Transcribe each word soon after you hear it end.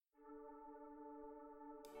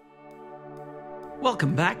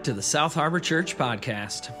Welcome back to the South Harbor Church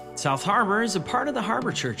podcast. South Harbor is a part of the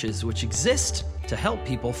Harbor Churches, which exist to help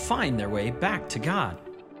people find their way back to God.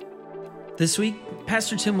 This week,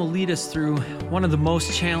 Pastor Tim will lead us through one of the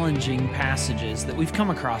most challenging passages that we've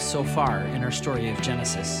come across so far in our story of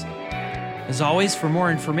Genesis. As always, for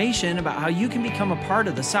more information about how you can become a part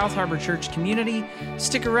of the South Harbor Church community,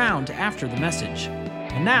 stick around after the message.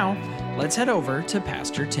 And now, let's head over to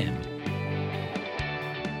Pastor Tim.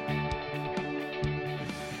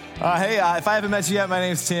 If I haven't met you yet, my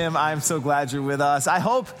name's Tim. I'm so glad you're with us. I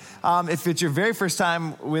hope if it's your very first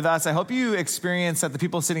time with us, I hope you experience that the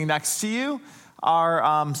people sitting next to you are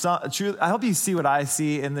I hope you see what I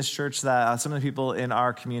see in this church, that some of the people in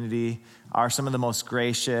our community are some of the most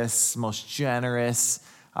gracious, most generous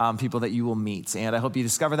people that you will meet. And I hope you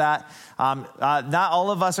discover that. Not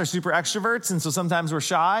all of us are super extroverts, and so sometimes we're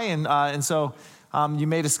shy, and so you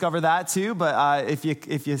may discover that too, but if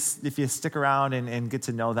you stick around and get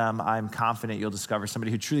to know them, I'm confident you'll discover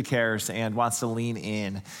somebody who truly cares and wants to lean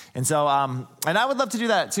in. And so, and I would love to do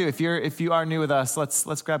that too. If you are new with us,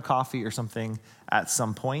 let's grab coffee or something at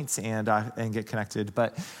some point and get connected.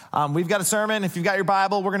 But we've got a sermon. If you've got your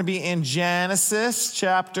Bible, we're going to be in Genesis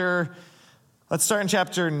chapter. Let's start in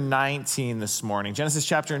chapter 19 this morning. Genesis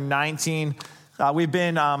chapter 19. We've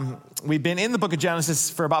been in the book of Genesis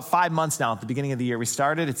for about 5 months now. At the beginning of the year we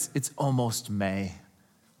started. It's almost May.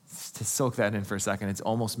 To soak that in for a second, it's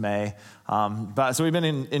almost May. So we've been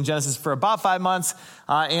in Genesis for about 5 months.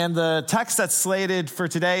 And the text that's slated for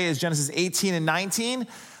today is Genesis 18 and 19.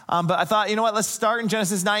 But I thought, you know what, let's start in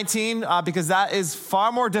Genesis 19 because that is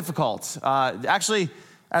far more difficult. Actually,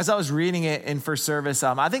 as I was reading it in first service,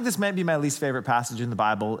 I think this might be my least favorite passage in the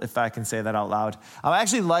Bible, if I can say that out loud.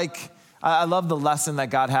 I love the lesson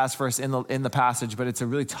that God has for us in the passage, but it's a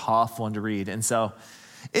really tough one to read. And so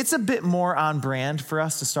it's a bit more on brand for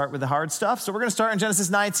us to start with the hard stuff. So we're going to start in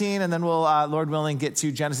Genesis 19, and then we'll, Lord willing, get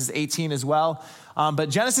to Genesis 18 as well.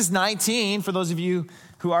 But Genesis 19, for those of you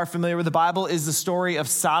who are familiar with the Bible, is the story of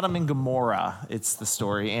Sodom and Gomorrah. It's the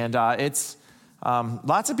story. And it's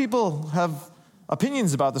lots of people have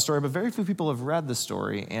opinions about the story, but very few people have read the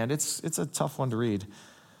story. And it's a tough one to read.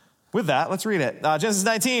 With that, let's read it. Genesis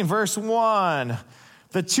 19, verse 1.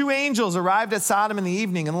 The two angels arrived at Sodom in the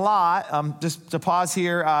evening, and Lot, just to pause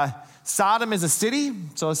here, Sodom is a city.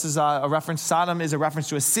 So this is a reference. Sodom is a reference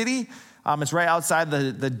to a city. It's right outside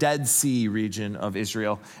the Dead Sea region of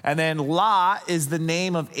Israel. And then Lot is the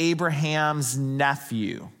name of Abraham's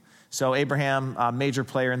nephew. So Abraham, a major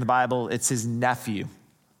player in the Bible, it's his nephew.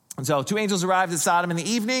 And so two angels arrived at Sodom in the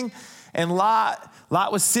evening, and Lot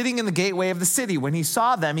was sitting in the gateway of the city. When he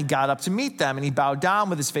saw them, he got up to meet them, and he bowed down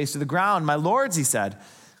with his face to the ground. "My lords," he said,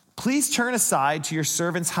 "please turn aside to your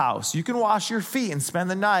servant's house. You can wash your feet and spend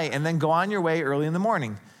the night, and then go on your way early in the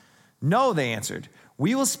morning." "No," they answered,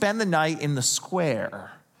 "we will spend the night in the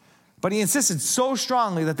square." But he insisted so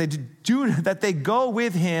strongly that they go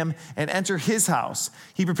with him and enter his house.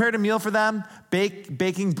 He prepared a meal for them,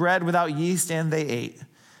 baking bread without yeast, and they ate.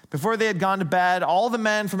 Before they had gone to bed, all the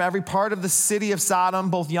men from every part of the city of Sodom,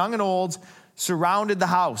 both young and old, surrounded the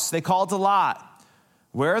house. They called to Lot,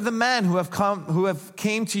 "Where are the men who have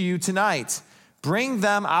came to you tonight? Bring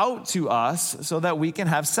them out to us so that we can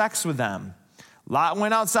have sex with them." Lot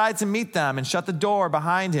went outside to meet them and shut the door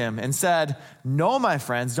behind him and said, "No, my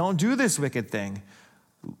friends, don't do this wicked thing.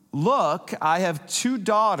 Look, I have 2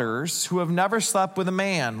 daughters who have never slept with a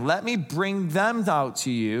man. Let me bring them out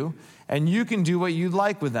to you, and you can do what you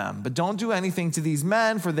like with them. But don't do anything to these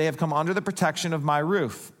men, for they have come under the protection of my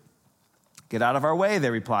roof." "Get out of our way," they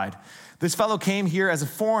replied. "This fellow came here as a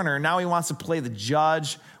foreigner. Now he wants to play the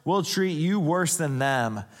judge. We'll treat you worse than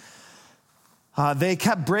them." They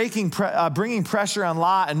kept bringing pressure on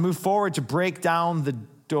Lot and moved forward to break down the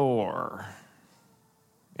door.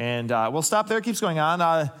 And we'll stop there. It keeps going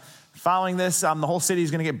on. Following this, the whole city is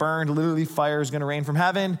going to get burned. Literally, fire is going to rain from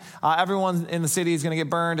heaven. Everyone in the city is going to get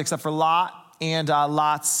burned except for Lot and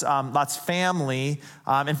Lot's family.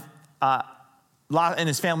 Lot and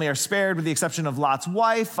his family are spared with the exception of Lot's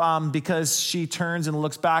wife because she turns and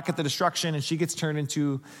looks back at the destruction, and she gets turned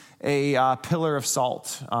into a pillar of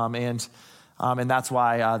salt. And that's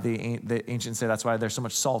why the ancients say that's why there's so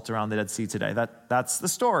much salt around the Dead Sea today. That's the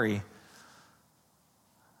story.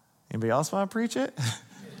 Anybody else want to preach it?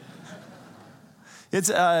 It's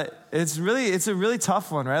a really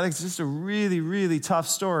tough one, right? Like, it's just a really, really tough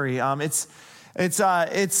story. It's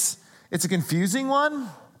a confusing one.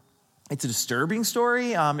 It's a disturbing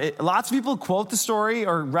story. Lots of people quote the story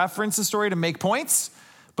or reference the story to make points.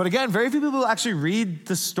 But again, very few people actually read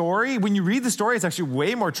the story. When you read the story, it's actually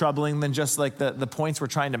way more troubling than just like the points we're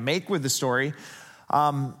trying to make with the story.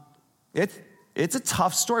 it's a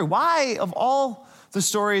tough story. Why, of all the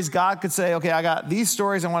stories, God could say, okay, I got these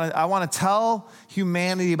stories. I want to tell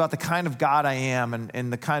humanity about the kind of God I am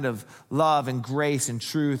and the kind of love and grace and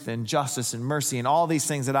truth and justice and mercy and all these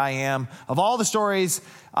things that I am. Of all the stories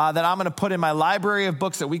that I'm going to put in my library of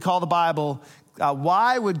books that we call the Bible,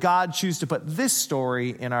 why would God choose to put this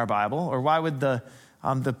story in our Bible? Or why would the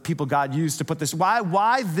people God used to put this,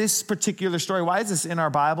 why this particular story? Why is this in our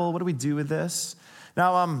Bible? What do we do with this?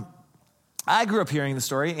 Now, I grew up hearing the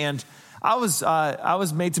story, and I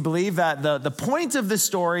was made to believe that the point of this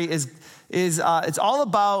story is it's all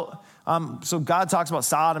about, so God talks about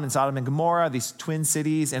Sodom and Gomorrah, these twin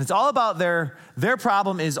cities, and it's all about their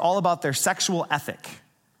problem is all about their sexual ethic.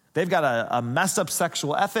 They've got a messed up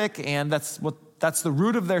sexual ethic, and that's the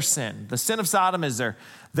root of their sin. The sin of Sodom is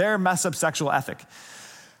their messed up sexual ethic.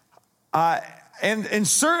 And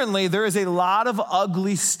certainly there is a lot of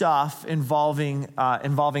ugly stuff involving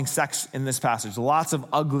sex in this passage. Lots of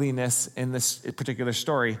ugliness in this particular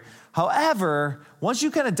story. However, once you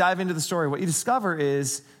kind of dive into the story, what you discover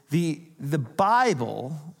is the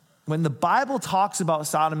Bible, when the Bible talks about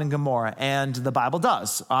Sodom and Gomorrah, and the Bible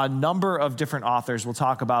does, a number of different authors will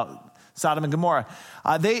talk about Sodom and Gomorrah,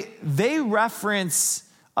 they reference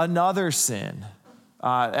another sin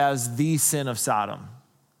as the sin of Sodom.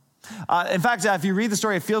 In fact, if you read the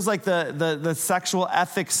story, it feels like the sexual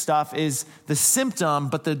ethics stuff is the symptom,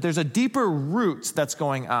 but there's a deeper root that's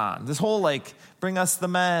going on. This whole bring us the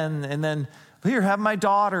men, and then here, have my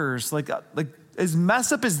daughters. Like as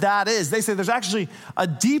messed up as that is, they say there's actually a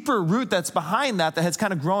deeper root that's behind that has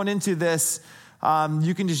kind of grown into this.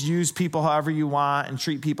 You can just use people however you want and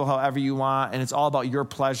treat people however you want, and it's all about your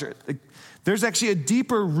pleasure. There's actually a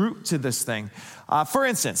deeper root to this thing. For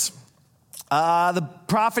instance, the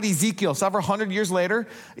prophet Ezekiel, several hundred years later,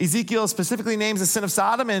 Ezekiel specifically names the sin of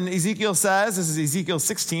Sodom, and Ezekiel says, this is Ezekiel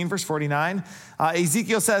 16, verse 49,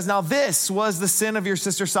 Ezekiel says, now this was the sin of your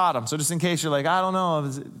sister Sodom. So just in case you're like, I don't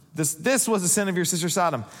know, this was the sin of your sister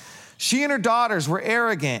Sodom. She and her daughters were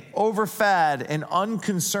arrogant, overfed, and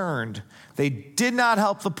unconcerned. They did not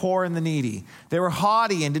help the poor and the needy. They were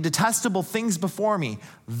haughty and did detestable things before me.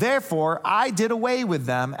 Therefore, I did away with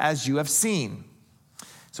them, as you have seen.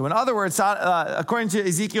 So in other words, according to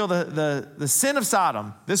Ezekiel, the sin of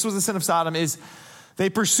Sodom, this was the sin of Sodom, is they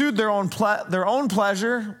pursued their own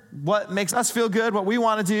pleasure, what makes us feel good, what we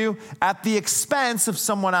want to do, at the expense of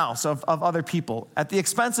someone else, of other people, at the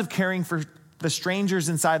expense of caring for the strangers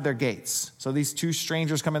inside their gates. So these two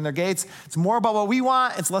strangers come in their gates. It's more about what we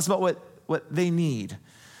want. It's less about what they need.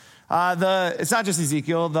 It's not just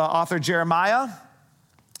Ezekiel. The author Jeremiah,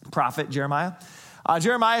 prophet Jeremiah,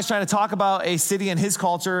 Jeremiah is trying to talk about a city in his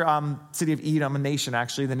culture, city of Edom, a nation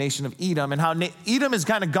actually, the nation of Edom, and how Edom has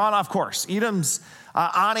kind of gone off course. Edom's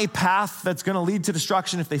on a path that's going to lead to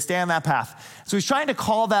destruction if they stay on that path. So he's trying to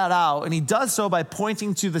call that out, and he does so by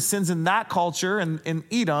pointing to the sins in that culture and in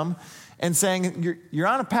Edom and saying, you're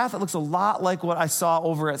on a path that looks a lot like what I saw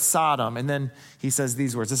over at Sodom. And then he says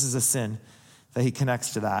these words. This is a sin that he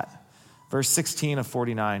connects to that. Verse 16 of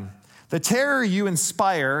 49. The terror you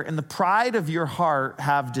inspire and the pride of your heart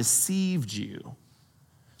have deceived you.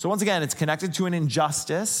 So once again, it's connected to an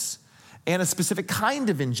injustice and a specific kind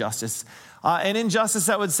of injustice. An injustice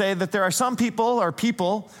that would say that there are some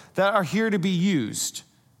people that are here to be used.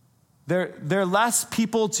 They're less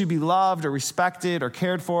people to be loved or respected or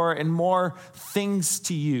cared for and more things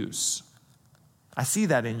to use. I see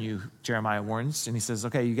that in you, Jeremiah warns. And he says,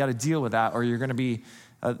 okay, you got to deal with that or you're going to be,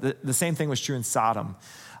 the same thing was true in Sodom.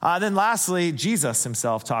 Then lastly, Jesus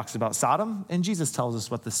himself talks about Sodom, and Jesus tells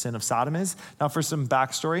us what the sin of Sodom is. Now for some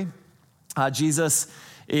backstory, Jesus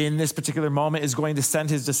in this particular moment is going to send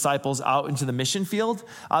his disciples out into the mission field.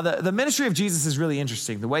 The ministry of Jesus is really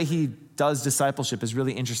interesting. The way he does discipleship is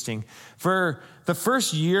really interesting. For the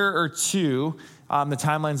first year or two, the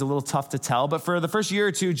timeline's a little tough to tell, but for the first year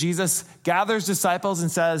or two, Jesus gathers disciples and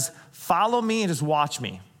says, follow me and just watch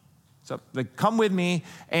me. So come with me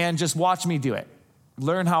and just watch me do it.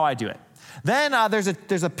 Learn how I do it. Then there's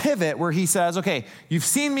a pivot where he says, okay, you've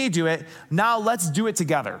seen me do it. Now let's do it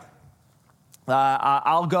together.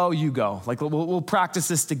 I'll go, you go. We'll practice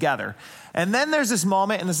this together. And then there's this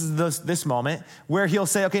moment, and this is this moment, where he'll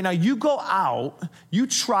say, okay, now you go out, you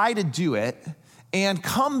try to do it, and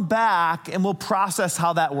come back, and we'll process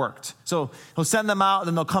how that worked. So he'll send them out, and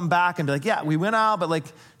then they'll come back and be like, yeah, we went out,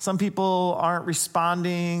 but some people aren't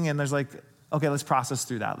responding, and there's okay, let's process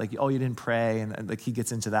through that. You didn't pray, and he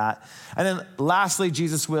gets into that. And then lastly,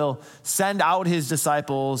 Jesus will send out his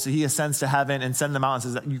disciples. He ascends to heaven and send them out and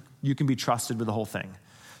says that you can be trusted with the whole thing.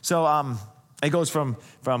 So it goes from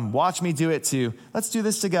watch me do it to let's do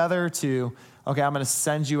this together to okay, I'm going to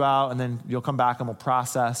send you out, and then you'll come back and we'll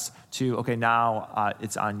process, to, okay, now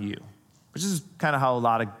it's on you. Which is kind of how a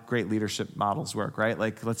lot of great leadership models work, right?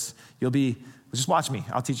 Like, just watch me.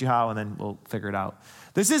 I'll teach you how, and then we'll figure it out.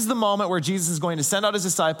 This is the moment where Jesus is going to send out his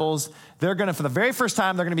disciples. They're going to, for the very first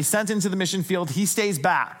time, they're going to be sent into the mission field. He stays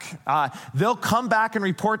back. They'll come back and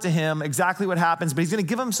report to him exactly what happens, but he's going to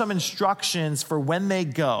give them some instructions for when they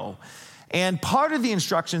go. And part of the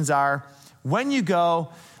instructions are, when you go,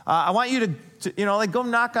 I want you to go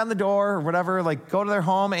knock on the door or whatever, like go to their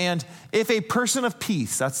home. And if a person of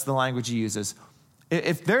peace, that's the language he uses,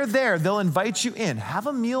 if they're there, they'll invite you in. Have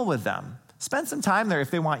a meal with them. Spend some time there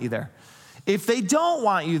if they want you there. If they don't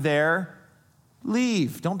want you there,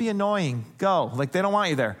 leave. Don't be annoying. Go. Like, they don't want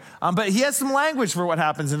you there. But he has some language for what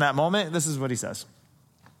happens in that moment. This is what he says.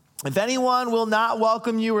 If anyone will not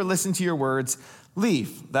welcome you or listen to your words,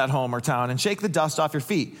 leave that home or town and shake the dust off your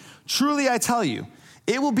feet. Truly, I tell you,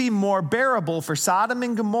 it will be more bearable for Sodom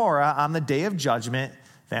and Gomorrah on the day of judgment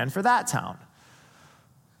than for that town.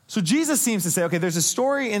 So Jesus seems to say, okay, there's a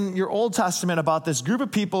story in your Old Testament about this group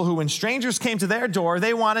of people who, when strangers came to their door,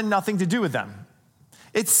 they wanted nothing to do with them.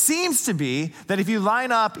 It seems to be that if you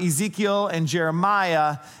line up Ezekiel and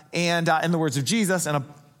Jeremiah and in the words of Jesus and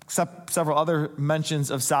several other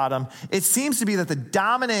mentions of Sodom, it seems to be that the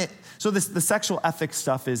dominant, the sexual ethics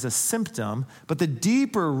stuff is a symptom, but the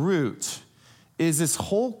deeper root is this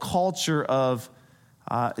whole culture of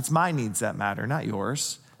it's my needs that matter, not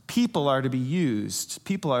yours. People are to be used.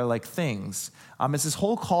 People are like things. It's this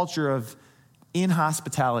whole culture of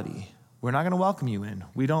inhospitality. We're not going to welcome you in.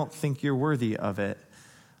 We don't think you're worthy of it.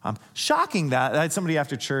 Shocking that. I had somebody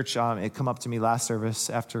after church it come up to me last service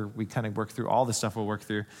after we kind of worked through all the stuff we'll work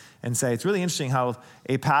through and say, it's really interesting how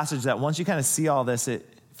a passage that once you kind of see all this, it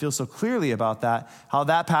feels so clearly about that, how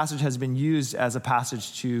that passage has been used as a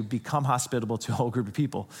passage to become hospitable to a whole group of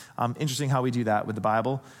people. Interesting how we do that with the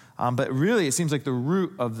Bible. But really, it seems like the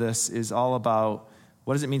root of this is all about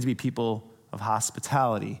what does it mean to be people of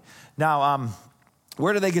hospitality. Now,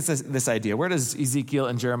 where do they get this idea? Where does Ezekiel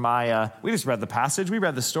and Jeremiah, we just read the passage, we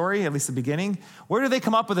read the story, at least the beginning. Where do they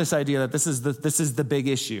come up with this idea that this is the big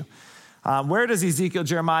issue? Where does Ezekiel,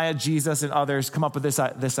 Jeremiah, Jesus, and others come up with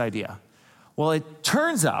this idea? Well, it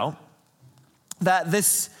turns out that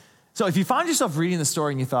so if you find yourself reading the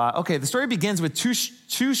story and you thought, okay, the story begins with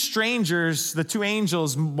two strangers, the two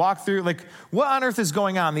angels walk through, like, what on earth is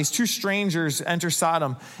going on? These two strangers enter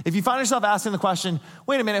Sodom. If you find yourself asking the question,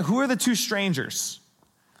 wait a minute, who are the two strangers?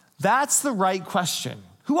 That's the right question.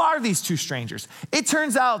 Who are these two strangers? It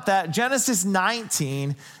turns out that Genesis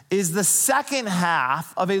 19 is the second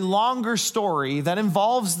half of a longer story that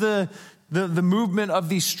involves the movement of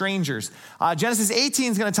these strangers. Genesis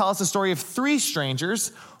 18 is going to tell us the story of three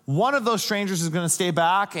strangers. One of those strangers is going to stay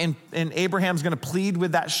back, and Abraham's going to plead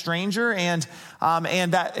with that stranger, and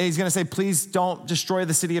that he's going to say, please don't destroy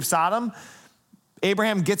the city of Sodom.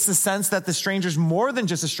 Abraham gets the sense that the stranger's more than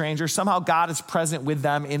just a stranger. Somehow God is present with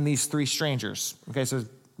them in these three strangers. Okay, so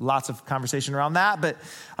lots of conversation around that, but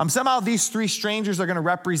somehow these three strangers are going to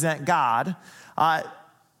represent God.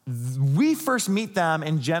 We first meet them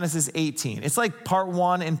in Genesis 18. It's like part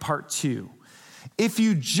 1 and part 2. If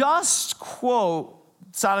you just quote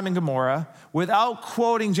Sodom and Gomorrah without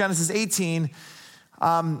quoting Genesis 18,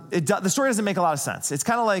 the story doesn't make a lot of sense. It's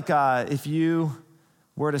kind of like if you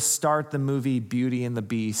were to start the movie Beauty and the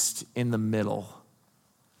Beast in the middle.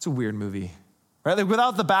 It's a weird movie, right? Like,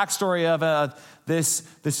 without the backstory of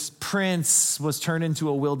this prince was turned into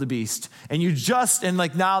a wildebeest, and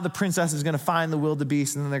now the princess is going to find the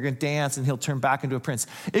wildebeest, and then they're going to dance, and he'll turn back into a prince.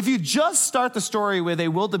 If you just start the story with a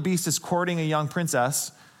wildebeest is courting a young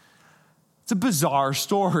princess, it's a bizarre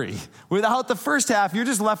story. Without the first half, you're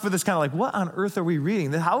just left with this kind of like, what on earth are we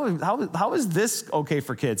reading? How is this okay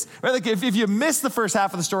for kids? Right? Like, if you miss the first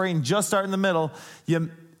half of the story and just start in the middle,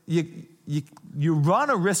 you run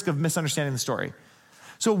a risk of misunderstanding the story.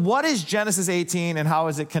 So what is Genesis 18 and how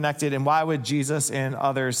is it connected? And why would Jesus and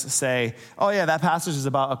others say, oh yeah, that passage is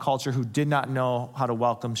about a culture who did not know how to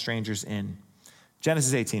welcome strangers in?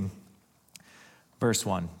 Genesis 18. Verse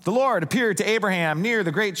 1, the Lord appeared to Abraham near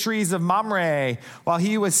the great trees of Mamre while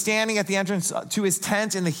he was standing at the entrance to his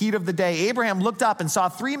tent in the heat of the day. Abraham looked up and saw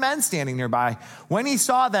three men standing nearby. When he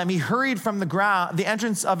saw them, he hurried from the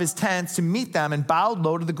entrance of his tent to meet them and bowed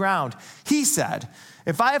low to the ground. He said,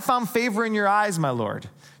 if I have found favor in your eyes, my Lord,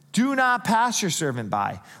 do not pass your servant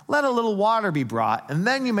by. Let a little water be brought, and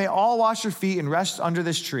then you may all wash your feet and rest under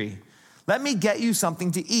this tree. Let me get you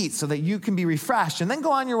something to eat so that you can be refreshed and then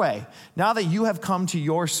go on your way, now that you have come to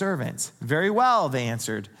your servant. Very well, they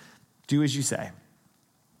answered. Do as you say.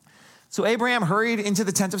 So Abraham hurried into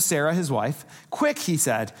the tent of Sarah, his wife. Quick, he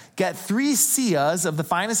said, get 3 seahs of the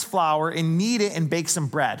finest flour and knead it and bake some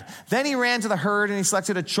bread. Then he ran to the herd and he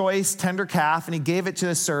selected a choice, tender calf and he gave it to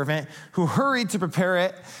his servant who hurried to prepare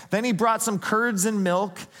it. Then he brought some curds and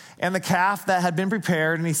milk and the calf that had been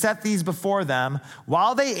prepared and he set these before them.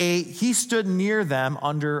 While they ate, he stood near them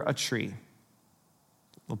under a tree.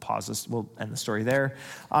 We'll pause this. We'll end the story there.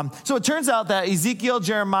 So it turns out that Ezekiel,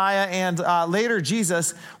 Jeremiah, and later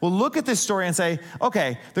Jesus will look at this story and say,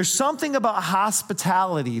 okay, there's something about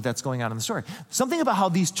hospitality that's going on in the story. Something about how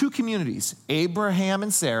these 2 communities, Abraham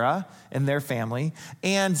and Sarah and their family,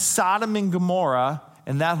 and Sodom and Gomorrah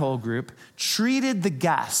and that whole group, treated the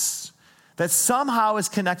guests. That somehow is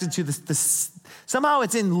connected to somehow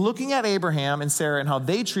it's in looking at Abraham and Sarah and how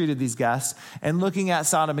they treated these guests and looking at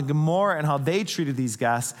Sodom and Gomorrah and how they treated these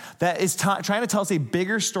guests that is trying to tell us a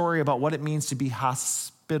bigger story about what it means to be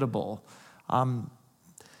hospitable.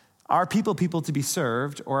 Are people to be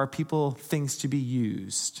served, or are people things to be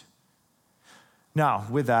used? Now,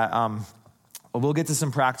 with that, we'll get to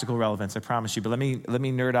some practical relevance, I promise you, but let me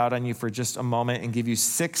nerd out on you for just a moment and give you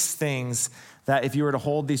 6 things that if you were to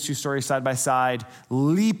hold these 2 stories side by side,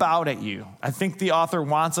 leap out at you. I think the author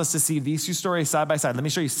wants us to see these 2 stories side by side. Let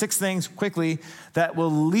me show you 6 things quickly that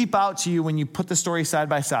will leap out to you when you put the stories side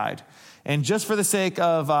by side. And just for the sake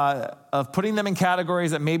of putting them in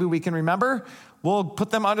categories that maybe we can remember, we'll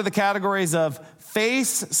put them under the categories of face,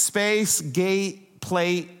 space, gate,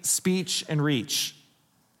 plate, speech, and reach.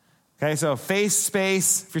 Okay, so face,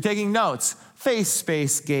 space, if you're taking notes, face,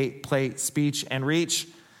 space, gate, plate, speech, and reach.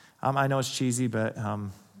 I know it's cheesy, but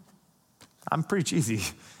I'm pretty cheesy.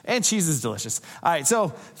 And cheese is delicious. All right, so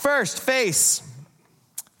first, face.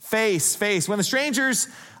 When the strangers,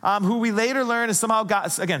 who we later learn is somehow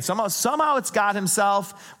God, again, somehow it's God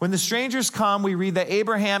himself. When the strangers come, we read that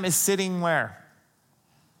Abraham is sitting where?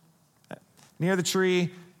 Near the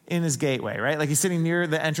tree in his gateway, right? Like he's sitting near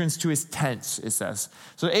the entrance to his tent, it says.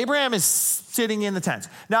 So Abraham is sitting in the tent.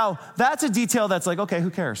 Now, that's a detail that's like, okay,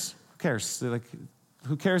 who cares?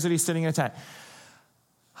 Who cares that he's sitting in a tent?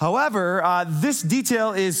 However, this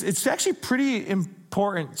detail it's actually pretty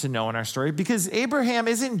important to know in our story because Abraham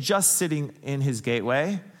isn't just sitting in his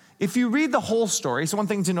gateway. If you read the whole story, so one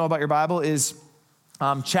thing to know about your Bible is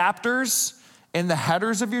chapters and the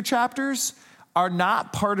headers of your chapters are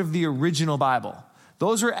not part of the original Bible.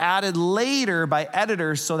 Those were added later by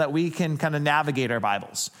editors so that we can kind of navigate our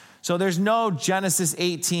Bibles. So there's no Genesis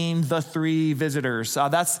 18, the 3 visitors.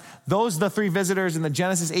 The 3 visitors in the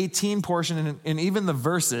Genesis 18 portion and even the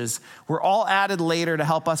verses were all added later to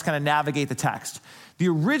help us kind of navigate the text. The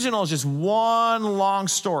original is just one long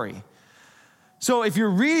story. So if you're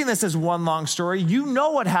reading this as one long story, you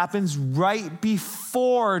know what happens right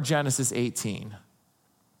before Genesis 18.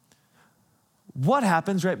 What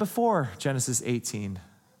happens right before Genesis 18?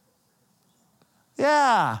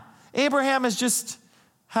 Yeah, Abraham has just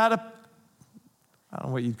had I don't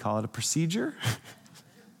know what you'd call it, a procedure.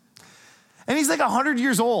 And he's like 100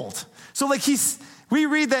 years old. So like we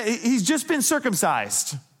read that he's just been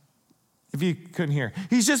circumcised. If you couldn't hear,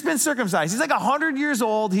 he's just been circumcised. He's like 100 years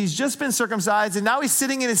old. He's just been circumcised. And now he's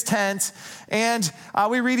sitting in his tent. And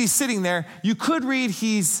we read he's sitting there. You could read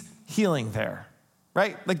he's healing there,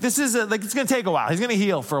 right? Like this is it's going to take a while. He's going to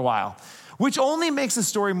heal for a while. Which only makes the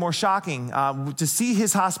story more shocking to see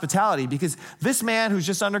his hospitality because this man who's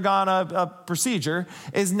just undergone a procedure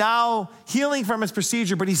is now healing from his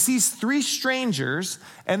procedure, but he sees 3 strangers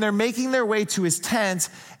and they're making their way to his tent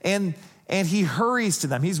and he hurries to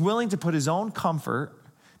them. He's willing to put his own comfort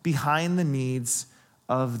behind the needs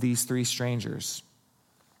of these 3 strangers.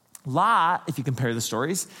 Lot, if you compare the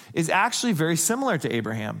stories, is actually very similar to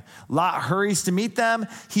Abraham. Lot hurries to meet them.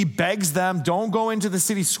 He begs them, don't go into the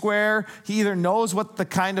city square. He either knows what the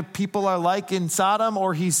kind of people are like in Sodom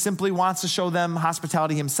or he simply wants to show them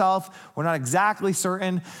hospitality himself. We're not exactly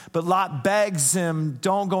certain, but Lot begs him,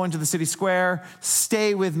 don't go into the city square.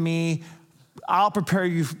 Stay with me. I'll prepare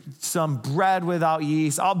you some bread without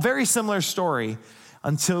yeast. Very similar story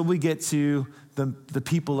until we get to the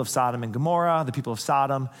people of Sodom and Gomorrah, the people of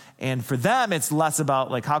Sodom. And for them, it's less about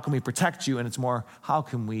like, how can we protect you? And it's more, how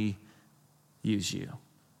can we use you?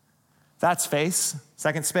 That's face.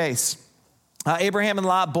 Second, space. Abraham and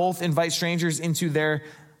Lot both invite strangers into their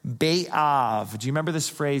Beit Av. Do you remember this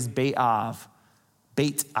phrase, Beit Av?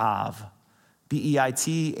 Beit Av.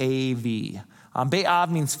 Beitav. Beit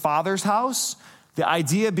Av means father's house. The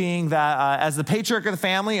idea being that as the patriarch of the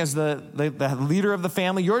family, as the leader of the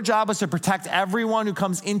family, your job is to protect everyone who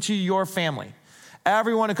comes into your family,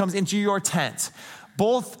 everyone who comes into your tent,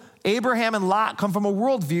 both Abraham and Lot come from a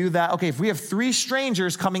worldview that, okay, if we have three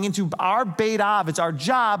strangers coming into our Beit Av, it's our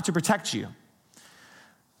job to protect you.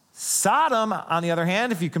 Sodom, on the other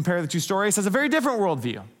hand, if you compare the two stories, has a very different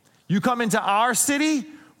worldview. You come into our city,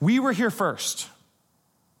 we were here first.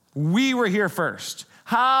 We were here first.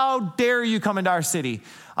 How dare you come into our city?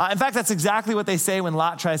 In fact, that's exactly what they say when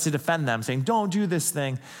Lot tries to defend them, saying, don't do this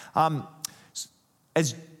thing.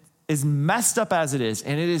 As messed up as it is,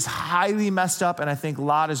 and it is highly messed up, and I think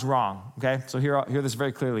Lot is wrong, okay? So hear this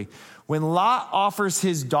very clearly. When Lot offers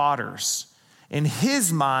his daughters, in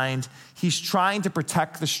his mind, he's trying to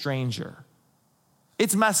protect the stranger.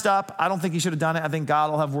 It's messed up. I don't think he should have done it. I think God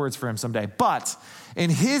will have words for him someday. But in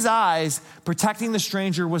his eyes, protecting the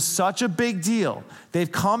stranger was such a big deal.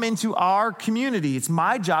 They've come into our community. It's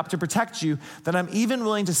my job to protect you that I'm even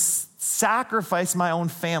willing to sacrifice my own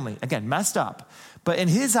family. Again, messed up. But in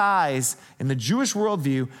his eyes, in the Jewish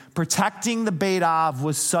worldview, protecting the Beit Av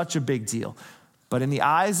was such a big deal. But in the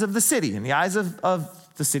eyes of the city, in the eyes of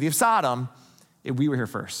the city of Sodom, we were here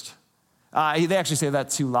first. They actually say that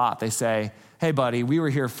to Lot. They say, hey, buddy, we were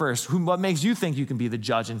here first. What makes you think you can be the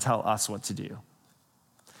judge and tell us what to do?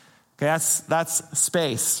 Okay, that's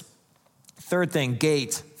space. Third thing,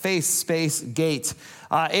 gate. Face, space, gate.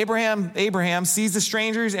 Abraham sees the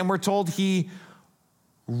strangers, and we're told he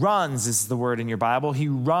runs is the word in your Bible. He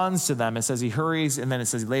runs to them. It says he hurries, and then it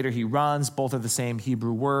says later he runs. Both are the same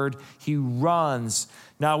Hebrew word. He runs.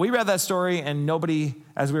 Now, we read that story, and nobody,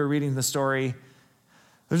 as we were reading the story,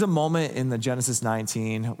 there's a moment in the Genesis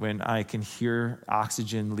 19 when I can hear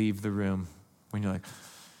oxygen leave the room, when you're like,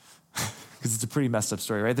 because it's a pretty messed up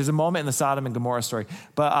story, right? There's a moment in the Sodom and Gomorrah story,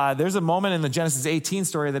 but there's a moment in the Genesis 18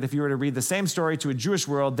 story that if you were to read the same story to a Jewish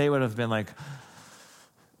world, they would have been like,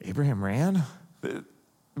 Abraham ran?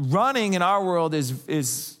 Running in our world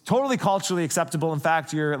is totally culturally acceptable. In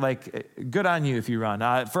fact, you're like, good on you if you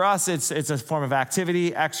run. For us, it's a form of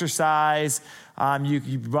activity, exercise.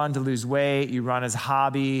 You run to lose weight. You run as a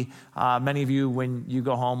hobby. Many of you, when you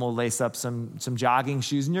go home, will lace up some jogging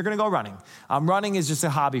shoes, and you're going to go running. Running is just a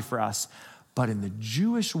hobby for us. But in the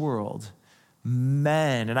Jewish world,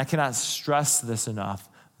 men, and I cannot stress this enough,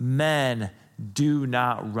 men do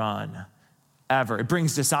not run. Ever. It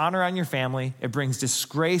brings dishonor on your family. It brings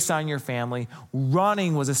disgrace on your family.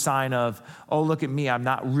 Running was a sign of, oh, look at me, I'm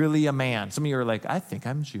not really a man. Some of you are like, I think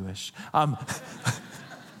I'm Jewish.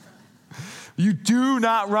 You do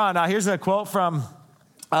not run. Here's a quote from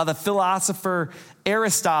the philosopher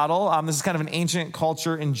Aristotle. This is kind of an ancient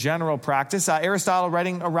culture in general practice. Aristotle,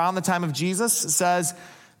 writing around the time of Jesus, says,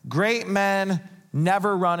 great men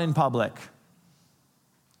never run in public.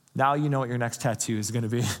 Now you know what your next tattoo is going to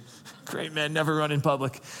be. Great men never run in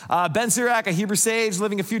public. Ben Sirach, a Hebrew sage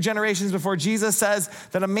living a few generations before Jesus, says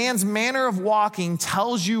that a man's manner of walking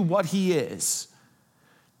tells you what he is.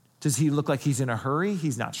 Does he look like he's in a hurry?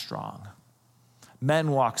 He's not strong.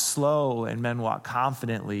 Men walk slow and men walk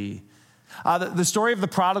confidently. The story of the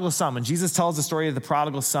prodigal son, when Jesus tells the story of the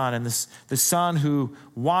prodigal son and the son who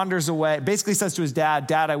wanders away, basically says to his dad,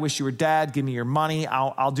 Dad, I wish you were dead. Give me your money.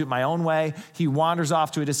 I'll do it my own way. He wanders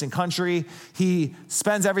off to a distant country. He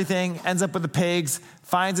spends everything, ends up with the pigs,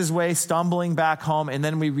 finds his way stumbling back home. And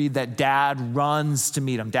then we read that dad runs to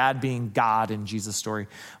meet him. Dad being God in Jesus' story,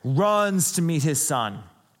 runs to meet his son.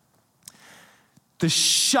 The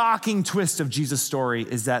shocking twist of Jesus' story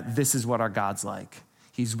is that this is what our God's like.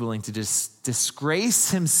 He's willing to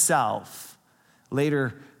disgrace himself.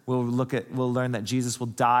 Later, we'll learn that Jesus will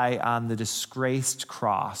die on the disgraced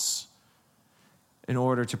cross in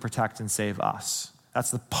order to protect and save us.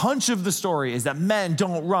 That's the punch of the story, is that men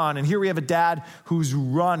don't run. And here we have a dad who's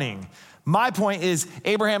running. My point is,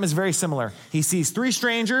 Abraham is very similar. He sees three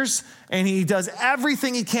strangers, and he does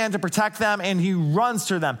everything he can to protect them, and he runs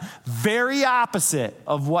to them. Very opposite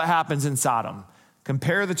of what happens in Sodom.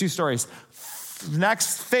 Compare the two stories.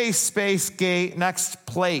 Next face, space, gate, next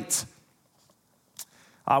plate.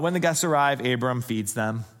 When the guests arrive, Abraham feeds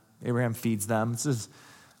them. This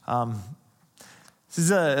is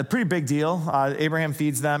a pretty big deal. Abraham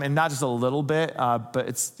feeds them, and not just a little bit,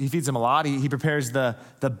 but he feeds them a lot. He prepares the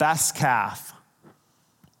best calf.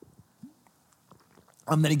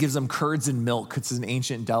 Then he gives them curds and milk. It's an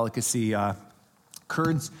ancient delicacy.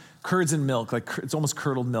 Curds and milk, like it's almost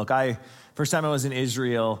curdled milk. First time I was in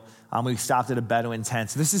Israel, we stopped at a Bedouin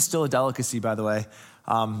tent. This is still a delicacy, by the way.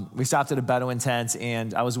 We stopped at a Bedouin tent,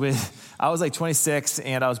 and I was like 26,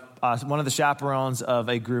 and I was one of the chaperones of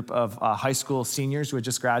a group of high school seniors who had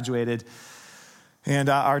just graduated. And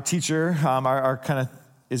our teacher, our kind of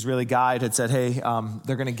Israeli guide, had said, hey,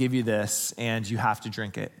 they're going to give you this, and you have to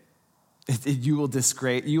drink it. You will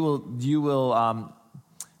disgrace, they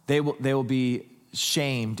will be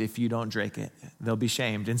shamed if you don't drink it. They'll be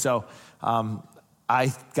shamed. And so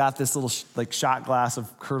I got this little shot glass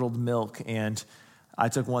of curdled milk, and I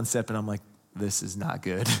took one sip, and I'm like, this is not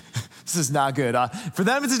good. This is not good. For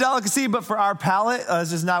them, it's a delicacy, but for our palate,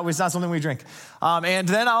 it's not something we drink. And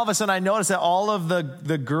then all of a sudden, I noticed that all of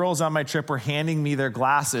the girls on my trip were handing me their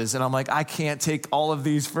glasses, and I'm like, I can't take all of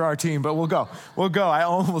these for our team, but we'll go. I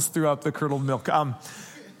almost threw up the curdled milk.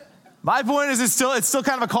 My point is it's still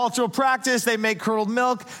kind of a cultural practice. They make curdled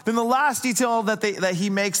milk. Then the last detail that he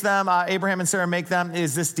makes them, Abraham and Sarah make them,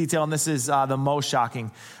 is this detail, and this is the most shocking.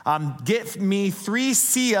 Get me 3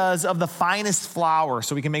 seahs of the finest flour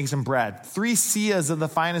so we can make some bread. 3 seahs of the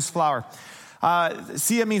finest flour.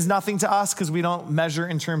 Seah means nothing to us because we don't measure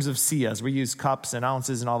in terms of seahs. We use cups and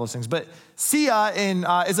ounces and all those things. But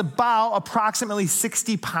seah is about approximately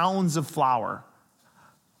 60 pounds of flour.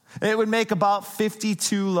 It would make about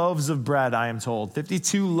 52 loaves of bread, I am told.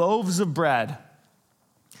 52 loaves of bread.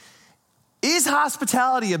 Is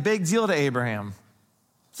hospitality a big deal to Abraham?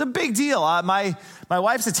 It's a big deal. My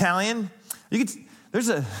wife's Italian. This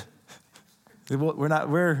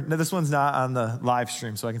one's not on the live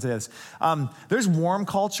stream, so I can tell you this. There's warm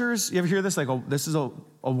cultures. You ever hear this? This is a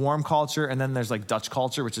warm culture, and then there's Dutch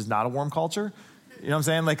culture, which is not a warm culture. You know what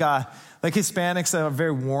I'm saying? Like Hispanics have a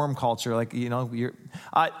very warm culture. You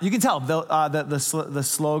can tell the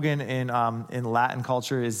slogan in Latin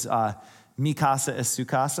culture is "Mi casa es su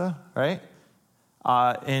casa," right?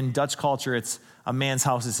 In Dutch culture, it's "a man's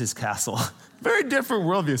house is his castle." Very different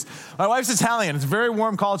worldviews. My wife's Italian. It's a very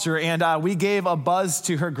warm culture, and we gave a buzz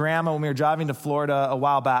to her grandma when we were driving to Florida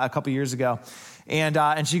a couple years ago,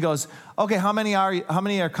 and she goes, "Okay, how many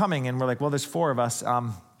are coming?" And we're like, "Well, there's 4 of us."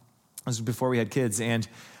 This was before we had kids, and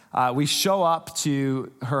we show up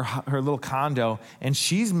to her little condo, and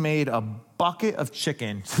she's made a bucket of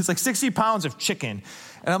chicken. It's 60 pounds of chicken.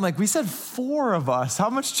 And I'm like, we said 4 of us. How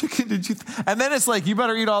much chicken did you? And then it's you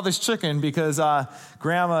better eat all this chicken because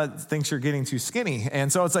grandma thinks you're getting too skinny.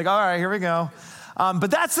 And so it's all right, here we go. But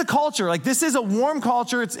that's the culture. This is a warm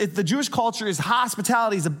culture. The Jewish culture is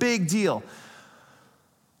hospitality is a big deal.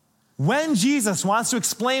 When Jesus wants to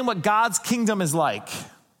explain what God's kingdom is like,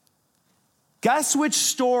 guess which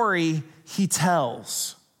story he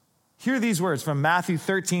tells? Hear these words from Matthew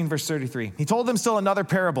 13, verse 33. He told them still another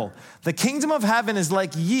parable. The kingdom of heaven is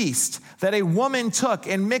like yeast that a woman took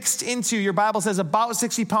and mixed into, your Bible says, about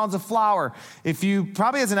 60 pounds of flour. If you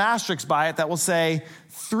probably has an asterisk by it that will say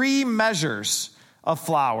 3 measures of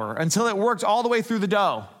flour until it worked all the way through the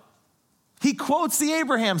dough. He quotes the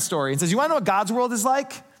Abraham story and says, you want to know what God's world is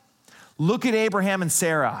like? Look at Abraham and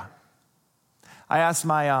Sarah. I asked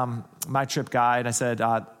my trip guide, I said,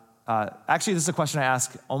 actually, this is a question I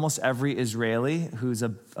ask almost every Israeli who's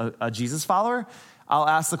a Jesus follower. I'll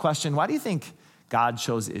ask the question, why do you think God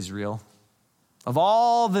chose Israel? Of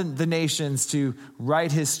all the nations to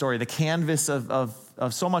write his story, the canvas of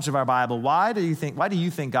so much of our Bible, why do you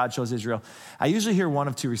think God chose Israel? I usually hear one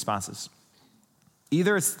of 2 responses.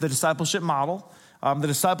 Either it's the discipleship model. The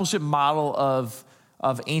discipleship model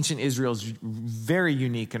of ancient Israel is very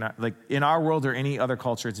unique in our world or any other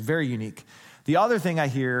culture. It's very unique. The other thing I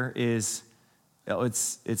hear is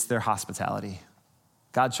it's their hospitality.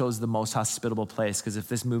 God chose the most hospitable place because if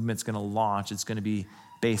this movement's going to launch, it's going to be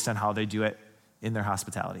based on how they do it in their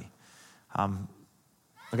hospitality.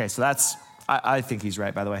 Okay, so that's, I think he's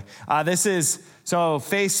right, by the way. This is,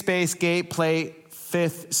 face, space, gate, plate,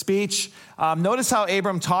 5th speech. Notice how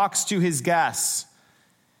Abram talks to his guests.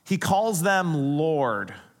 He calls them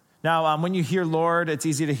Lord. Now, when you hear Lord, it's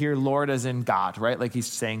easy to hear Lord as in God, right? He's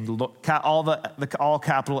saying all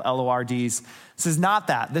capital L-O-R-Ds. This is not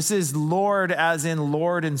that. This is Lord as in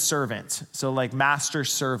Lord and servant. So master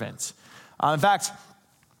servant. In fact,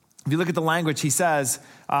 if you look at the language, he said,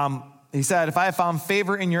 if I have found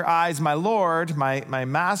favor in your eyes, my Lord, my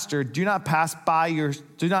master, do not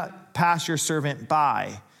pass your servant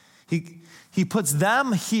by. He puts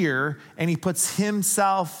them here and he puts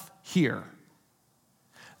himself here.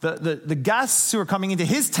 The guests who are coming into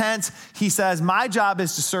his tent, he says, my job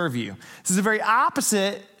is to serve you. This is the very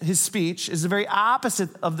opposite, his speech is the very opposite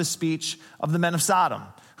of the speech of the men of Sodom,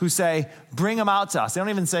 who say, bring them out to us. They don't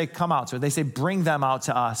even say, come out to us. They say, bring them out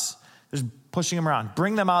to us. They're pushing them around.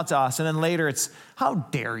 Bring them out to us. And then later it's, how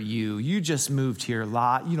dare you? You just moved here,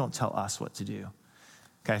 Lot. You don't tell us what to do.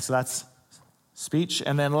 Okay, so that's speech.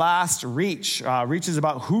 And then last, reach. Reach is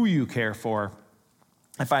about who you care for.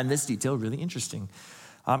 I find this detail really interesting.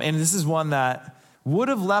 And this is one that would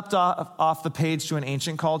have leapt off the page to an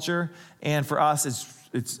ancient culture. And for us,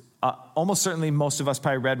 it's almost certainly most of us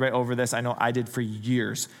probably read right over this. I know I did for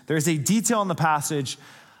years. There's a detail in the passage.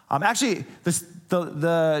 Actually,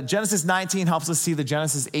 The Genesis 19 helps us see the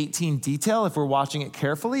Genesis 18 detail if we're watching it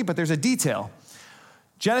carefully, but there's a detail.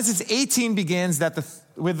 Genesis 18 begins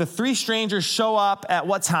with the three strangers show up at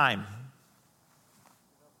what time?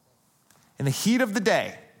 In the heat of the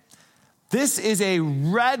day. This is a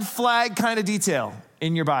red flag kind of detail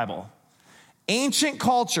in your Bible. Ancient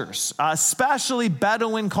cultures, especially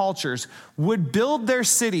Bedouin cultures, would build their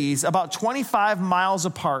cities about 25 miles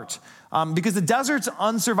apart because the desert's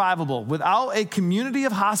unsurvivable. Without a community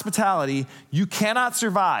of hospitality, you cannot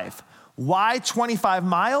survive. Why 25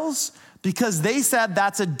 miles? Because they said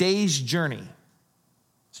that's a day's journey.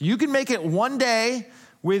 So you can make it one day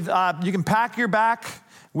with, you can pack your back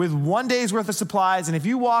with 1 day's worth of supplies, and if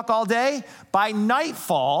you walk all day, by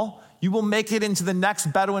nightfall, you will make it into the next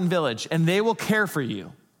Bedouin village, and they will care for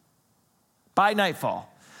you by nightfall.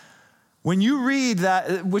 When you read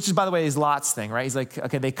that, which is, by the way, is Lot's thing, right? He's like,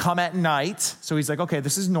 okay, they come at night. So he's like, okay,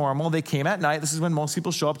 this is normal. They came at night. This is when most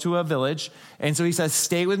people show up to a village. And so he says,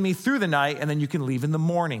 stay with me through the night, and then you can leave in the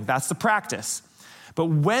morning. That's the practice. But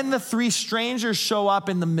when the three strangers show up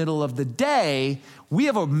in the middle of the day, we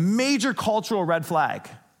have a major cultural red flag.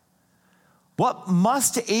 What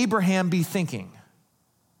must Abraham be thinking?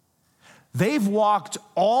 They've walked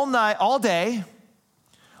all night, all day,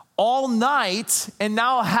 all night, and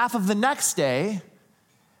now half of the next day,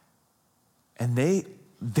 and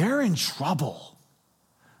they're in trouble.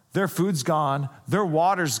 Their food's gone, their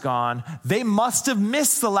water's gone. They must have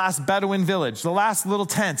missed the last Bedouin village, the last little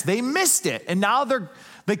tent. They missed it, and now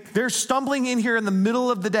they're stumbling in here in the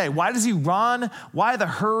middle of the day. Why does he run? Why the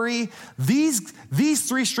hurry? These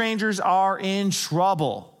three strangers are in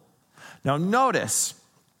trouble. Now notice,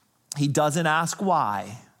 he doesn't ask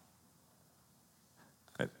why.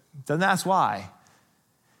 Doesn't ask why.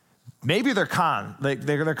 Maybe they're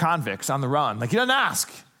convicts on the run. Like, he doesn't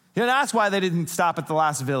ask. He doesn't ask why they didn't stop at the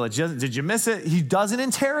last village. Did you miss it? He doesn't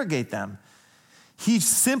interrogate them. He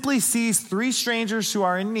simply sees three strangers who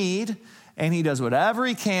are in need, and he does whatever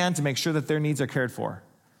he can to make sure that their needs are cared for.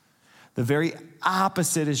 The very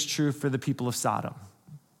opposite is true for the people of Sodom.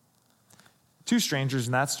 Two strangers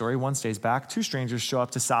in that story, one stays back. Two strangers show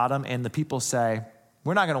up to Sodom, and the people say,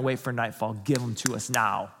 we're not going to wait for nightfall. Give them to us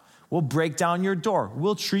now. We'll break down your door.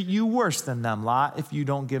 We'll treat you worse than them, Lot, if you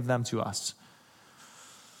don't give them to us.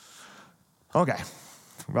 Okay,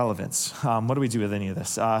 relevance. What do we do with any of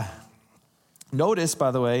this? Notice,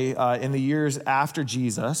 by the way, in the years after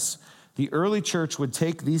Jesus, the early church would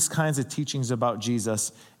take these kinds of teachings about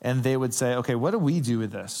Jesus, and they would say, okay, what do we do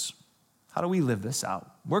with this? How do we live this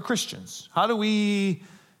out? We're Christians. How do we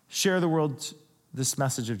share the world this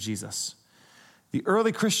message of Jesus? The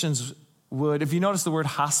early Christians would, if you notice the word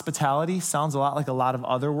hospitality sounds a lot like a lot of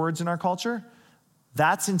other words in our culture,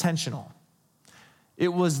 that's intentional.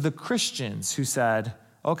 It was the Christians who said,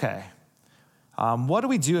 okay, what do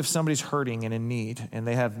we do if somebody's hurting and in need, and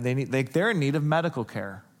they're in need of medical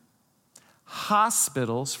care?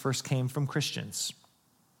 Hospitals first came from Christians.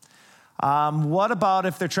 What about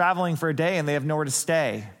if they're traveling for a day and they have nowhere to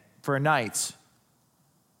stay for a night?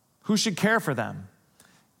 Who should care for them?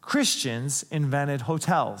 Christians invented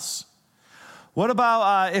hotels. What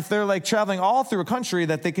about if they're like traveling all through a country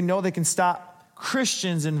that they can stop?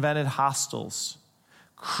 Christians invented hostels.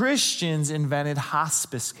 Christians invented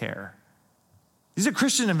hospice care. These are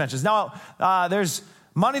Christian inventions. Now, there's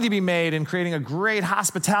money to be made in creating a great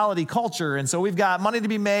hospitality culture. And so we've got money to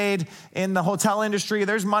be made in the hotel industry.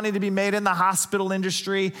 There's money to be made in the hospital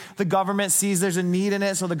industry. The government sees there's a need in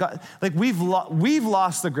it. So we've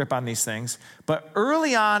lost the grip on these things. But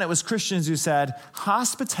early on, it was Christians who said,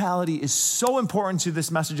 hospitality is so important to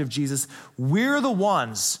this message of Jesus. We're the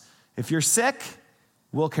ones. If you're sick,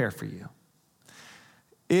 we'll care for you.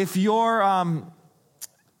 If you're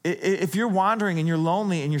wandering and you're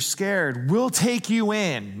lonely and you're scared, we'll take you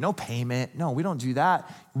in. No payment. No, we don't do that.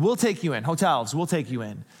 We'll take you in. Hotels, we'll take you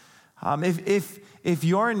in. If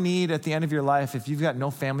you're in need at the end of your life, if you've got no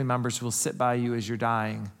family members who will sit by you as you're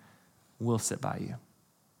dying, we'll sit by you.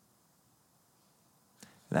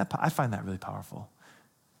 I find that really powerful.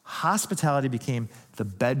 Hospitality became the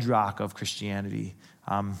bedrock of Christianity.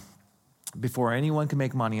 Before anyone could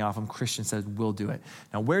make money off them, Christians said, we'll do it.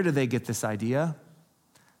 Now, where did they get this idea?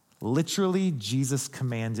 Literally, Jesus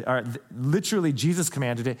commanded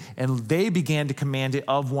it, and they began to command it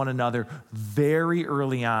of one another very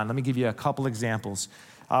early on. Let me give you a couple examples.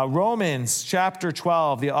 Romans chapter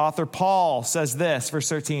 12, the author Paul says this, verse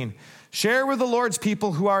 13, share with the Lord's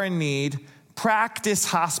people who are in need, practice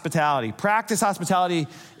hospitality. Practice hospitality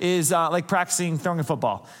is like practicing throwing a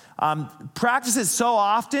football. Practice it so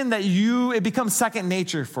often that it becomes second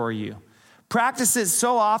nature for you. Practice it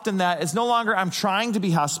so often that it's no longer I'm trying to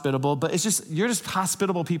be hospitable, but it's just, you're just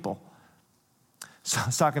hospitable people. So I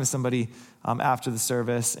was talking to somebody after the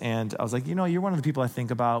service, and I was like, you're one of the people I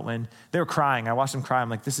think about when they were crying. I watched them cry. I'm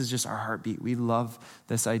like, this is just our heartbeat. We love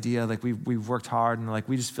this idea. Like we've worked hard, and like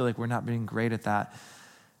we just feel like we're not being great at that.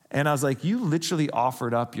 And I was like, you literally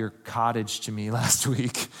offered up your cottage to me last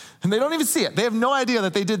week. And they don't even see it. They have no idea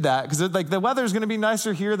that they did that because like the weather's going to be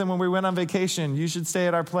nicer here than when we went on vacation. You should stay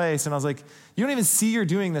at our place. And I was like, you don't even see you're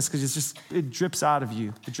doing this because it drips out of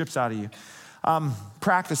you. It drips out of you.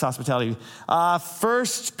 Practice hospitality. 1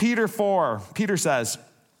 Peter 4, Peter says,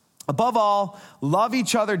 above all, love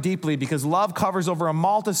each other deeply because love covers over a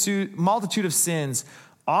multitude of sins.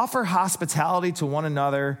 Offer hospitality to one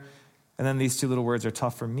another. And then these two little words are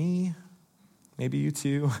tough for me, maybe you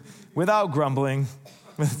too, without grumbling.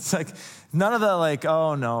 It's like none of the like,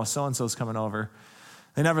 oh no, so-and-so's coming over.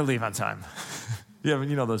 They never leave on time. You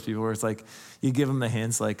know those people where it's like, you give them the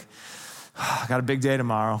hints like, I got a big day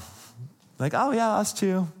tomorrow. Like, oh yeah, us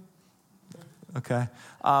too. Okay.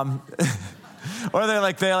 Or they're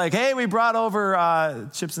like, hey, we brought over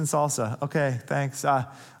chips and salsa. Okay, thanks.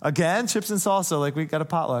 Again, chips and salsa, like we got a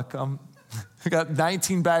potluck. We got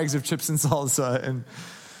 19 bags of chips and salsa.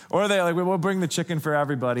 Or they're like, we'll bring the chicken for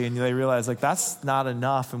everybody. And they realize, like, that's not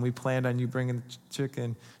enough. And we planned on you bringing the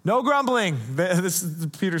chicken. No grumbling.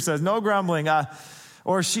 Peter says, no grumbling.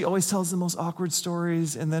 Or she always tells the most awkward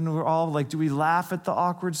stories. And then we're all like, do we laugh at the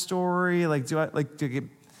awkward story? Like,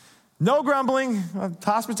 no grumbling.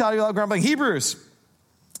 Hospitality without grumbling. Hebrews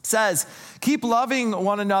says, keep loving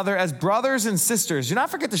one another as brothers and sisters. Do not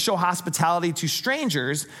forget to show hospitality to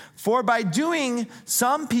strangers, for by doing,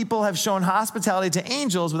 some people have shown hospitality to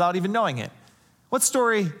angels without even knowing it. What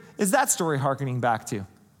story is that story hearkening back to?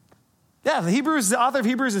 Yeah, the author of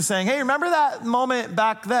Hebrews is saying, hey, remember that moment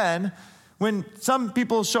back then when some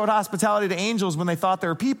people showed hospitality to angels when they thought they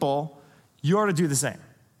were people? You ought to do the same.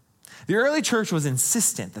 The early church was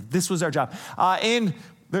insistent that this was our job.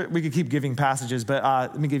 We could keep giving passages, but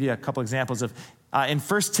let me give you a couple examples of in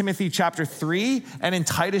 1 Timothy chapter 3 and in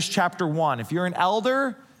Titus chapter 1. If you're an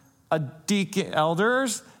elder,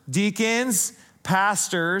 elders, deacons,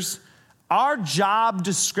 pastors, our job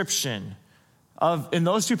description in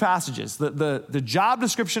those two passages, the job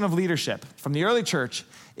description of leadership from the early church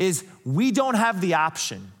is we don't have the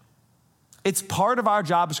option. It's part of our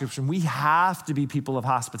job description. We have to be people of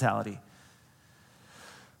hospitality.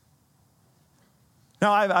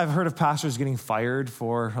 Now, I've heard of pastors getting fired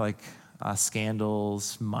for like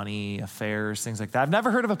scandals, money, affairs, things like that. I've never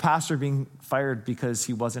heard of a pastor being fired because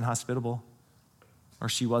he wasn't hospitable or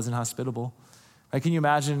she wasn't hospitable. Like, can you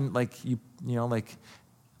imagine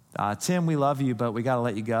Tim, we love you, but we got to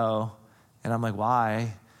let you go. And I'm like,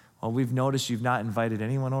 why? Well, we've noticed you've not invited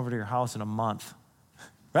anyone over to your house in a month.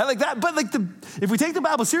 Right? Like that. But if we take the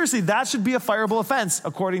Bible seriously, that should be a fireable offense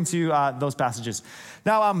according to those passages.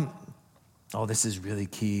 Now, this is really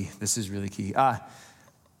key.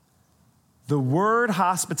 The word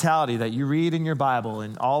hospitality that you read in your Bible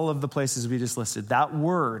in all of the places we just listed, that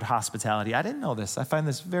word hospitality, I didn't know this. I find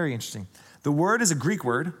this very interesting. The word is a Greek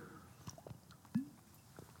word.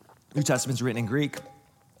 New Testament's written in Greek.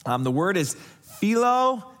 The word is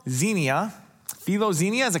philoxenia.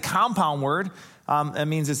 Philoxenia is a compound word. That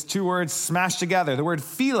means it's two words smashed together. The word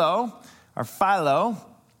philo, or philo,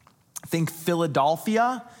 think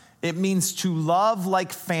Philadelphia. It means to love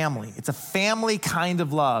like family. It's a family kind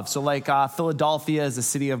of love. So like Philadelphia is a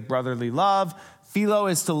city of brotherly love. Philo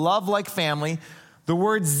is to love like family. The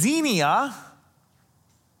word xenia,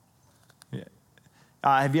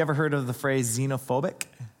 have you ever heard of the phrase xenophobic?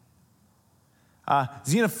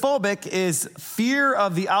 Xenophobic is fear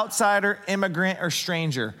of the outsider, immigrant, or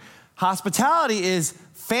stranger. Hospitality is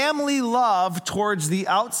family love towards the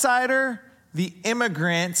outsider, the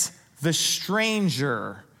immigrant, the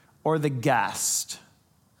stranger, or the guest.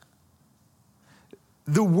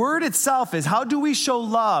 The word itself is, how do we show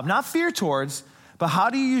love? Not fear towards, but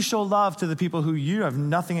how do you show love to the people who you have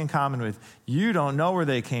nothing in common with? You don't know where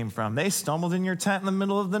they came from. They stumbled in your tent in the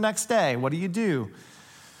middle of the next day. What do you do?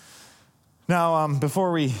 Now,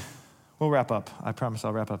 before we'll wrap up. I promise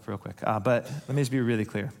I'll wrap up real quick. But let me just be really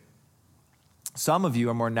clear. Some of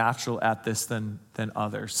you are more natural at this than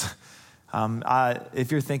others.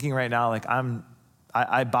 If you're thinking right now, like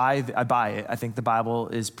I buy it. I think the Bible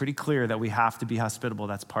is pretty clear that we have to be hospitable.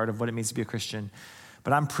 That's part of what it means to be a Christian.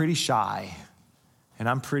 But I'm pretty shy, and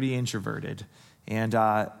I'm pretty introverted. And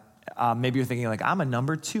maybe you're thinking, like, I'm a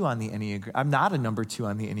number 2 on the Enneagram. I'm not a number 2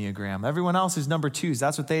 on the Enneagram. Everyone else is number 2s.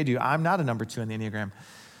 That's what they do. I'm not a number 2 on the Enneagram.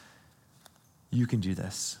 You can do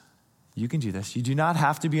this. You can do this. You do not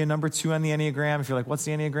have to be a number 2 on the Enneagram. If you're like, what's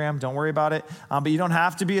the Enneagram? Don't worry about it. But you don't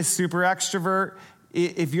have to be a super extrovert.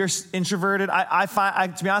 If you're introverted, I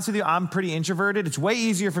find, to be honest with you, I'm pretty introverted. It's way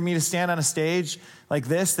easier for me to stand on a stage like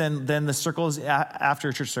this than the circles after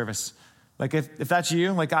a church service. Like if that's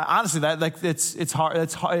you, like honestly, that like it's hard.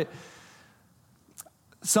 It's hard.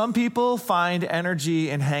 Some people find energy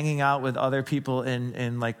in hanging out with other people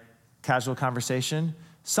in like casual conversation.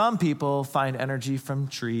 Some people find energy from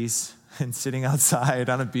trees and sitting outside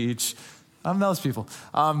on a beach. I'm those people.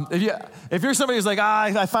 If you're somebody who's like,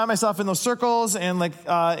 I find myself in those circles and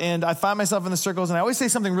I find myself in the circles and I always say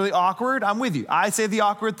something really awkward, I'm with you. I say the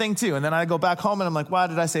awkward thing too. And then I go back home and I'm like, why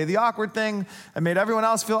did I say the awkward thing? I made everyone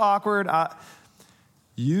else feel awkward.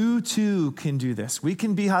 You too can do this. We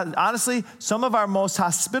can be, honestly, some of our most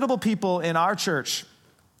hospitable people in our church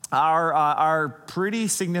are pretty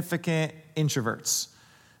significant introverts.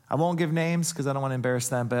 I won't give names because I don't want to embarrass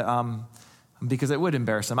them, but because it would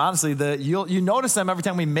embarrass them. Honestly, you notice them every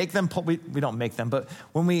time we make them, we don't make them, but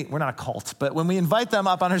when we're not a cult, but when we invite them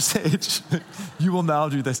up on our stage, you will now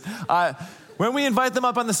do this. When we invite them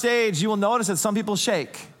up on the stage, you will notice that some people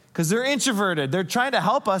shake because they're introverted. They're trying to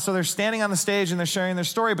help us, so they're standing on the stage and they're sharing their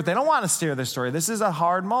story, but they don't want to share their story. This is a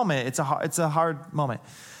hard moment. It's a hard moment.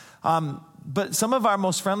 But some of our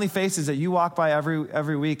most friendly faces that you walk by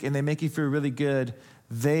every week and they make you feel really good,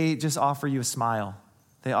 they just offer you a smile.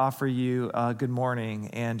 They offer you a good morning,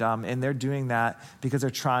 and they're doing that because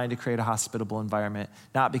they're trying to create a hospitable environment,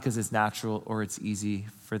 not because it's natural or it's easy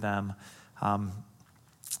for them.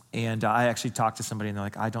 And I actually talked to somebody, and they're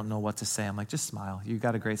like, I don't know what to say. I'm like, just smile. You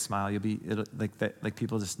got a great smile. Like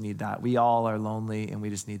people just need that. We all are lonely, and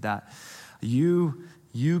we just need that. You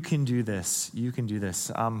can do this. You can do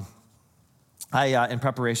this. In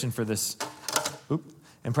preparation for this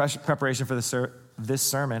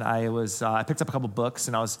sermon, I picked up a couple books,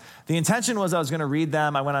 and the intention was I was going to read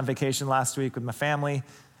them. I went on vacation last week with my family,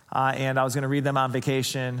 and I was going to read them on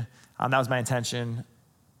vacation. That was my intention.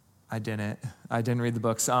 I didn't read the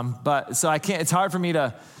books. So I can't. It's hard for me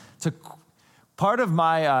to. Part of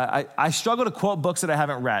my, I struggle to quote books that I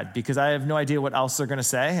haven't read because I have no idea what else they're going to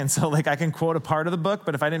say. And so I can quote a part of the book,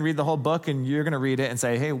 but if I didn't read the whole book and you're going to read it and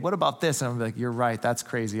say, hey, what about this? And I'm like, you're right. That's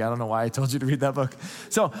crazy. I don't know why I told you to read that book.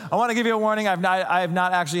 So I want to give you a warning. I have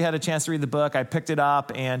not actually had a chance to read the book. I picked it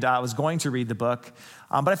up and I was going to read the book.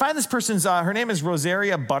 But I find this person's, her name is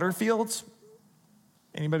Rosaria Butterfield.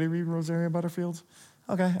 Anybody read Rosaria Butterfield?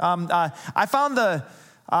 Okay. I found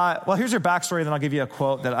well, here's her backstory, then I'll give you a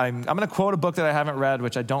quote that I'm going to quote a book that I haven't read,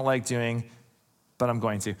 which I don't like doing, but I'm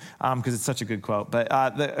going to, because it's such a good quote. But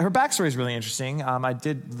her backstory is really interesting. I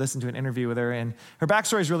did listen to an interview with her, and her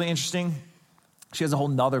backstory is really interesting. She has a whole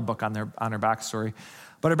nother book on her backstory.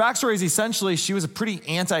 But her backstory is essentially she was a pretty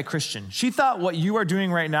anti-Christian. She thought what you are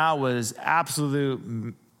doing right now was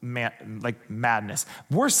absolute madness.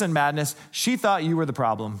 Worse than madness, she thought you were the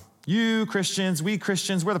problem. You Christians, we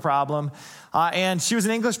Christians, we're the problem. And she was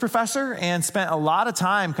an English professor and spent a lot of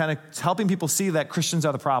time kind of helping people see that Christians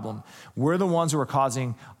are the problem. We're the ones who are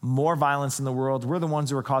causing more violence in the world. We're the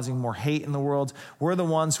ones who are causing more hate in the world. We're the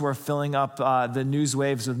ones who are filling up the news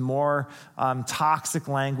waves with more toxic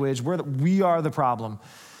language. We are the problem.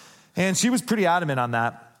 And she was pretty adamant on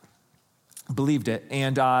that, believed it.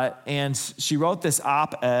 And she wrote this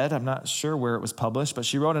op-ed. I'm not sure where it was published, but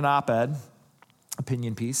she wrote an op-ed,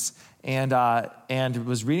 opinion piece, and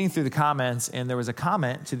was reading through the comments, and there was a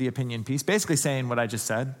comment to the opinion piece basically saying what I just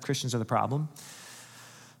said, Christians are the problem.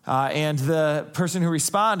 And the person who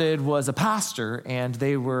responded was a pastor, and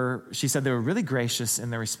she said they were really gracious in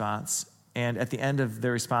their response. And at the end of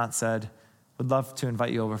their response said, would love to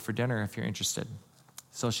invite you over for dinner if you're interested.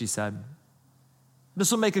 So she said,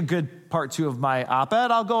 this will make a good part 2 of my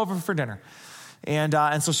op-ed. I'll go over for dinner.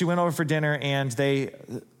 And so she went over for dinner, and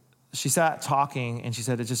she sat talking, and she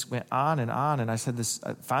said it just went on, and I said this.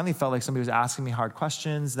 I finally felt like somebody was asking me hard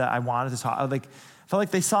questions that I wanted to talk. I felt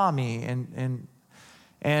like they saw me, and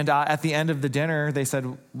at the end of the dinner, they said,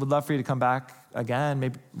 "Would love for you to come back again.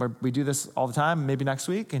 Maybe we do this all the time. Maybe next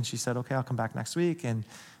week." And she said, "Okay, I'll come back next week." And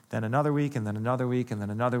then another week, and then another week, and then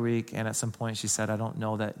another week. And at some point, she said, "I don't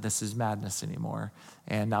know that this is madness anymore."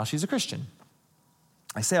 And now she's a Christian.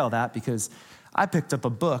 I say all that because I picked up a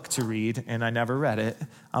book to read, and I never read it.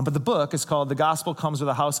 But the book is called The Gospel Comes with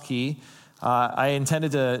a House Key. I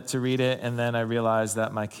intended to read it, and then I realized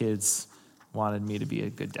that my kids wanted me to be a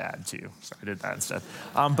good dad, too. So I did that instead.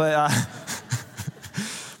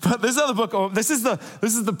 But this other book, this is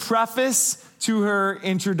the preface to her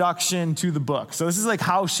introduction to the book. So this is like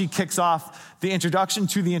how she kicks off the introduction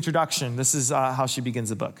to the introduction. This is how she begins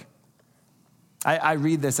the book. I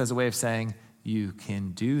read this as a way of saying, you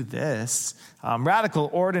can do this. Radical,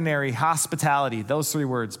 ordinary, hospitality. Those 3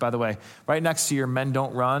 words, by the way, right next to your "men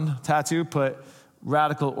don't run" tattoo, put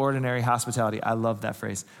radical, ordinary, hospitality. I love that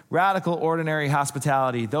phrase. Radical, ordinary,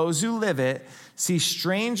 hospitality. Those who live it see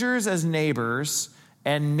strangers as neighbors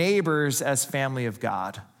and neighbors as family of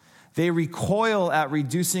God. They recoil at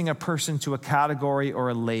reducing a person to a category or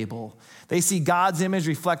a label. They see God's image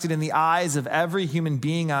reflected in the eyes of every human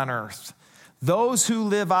being on earth. Those who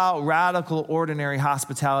live out radical, ordinary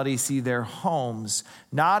hospitality see their homes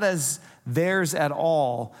not as theirs at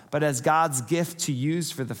all, but as God's gift to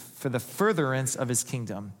use for the furtherance of his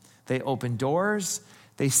kingdom. They open doors.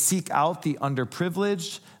 They seek out the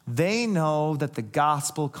underprivileged. They know that the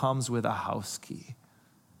gospel comes with a house key.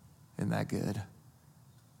 Isn't that good?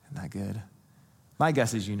 Isn't that good? My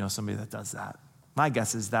guess is you know somebody that does that. My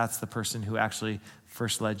guess is that's the person who actually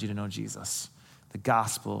first led you to know Jesus. The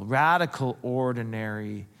gospel, radical,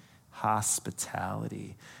 ordinary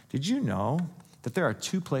hospitality. Did you know that there are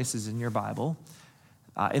 2 places in your Bible,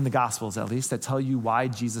 in the Gospels at least, that tell you why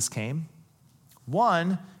Jesus came?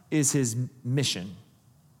 One is his mission.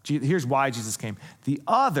 Here's why Jesus came. The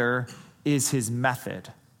other is his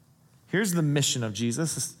method. Here's the mission of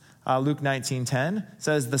Jesus. Luke 19:10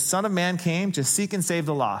 says, "The Son of Man came to seek and save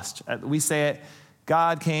the lost." We say it,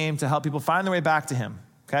 God came to help people find their way back to him.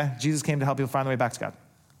 Okay? Jesus came to help people find their way back to God.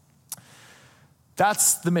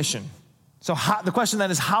 That's the mission. So the question then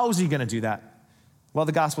is, how is he going to do that? Well,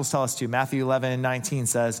 the Gospels tell us to. Matthew 11:19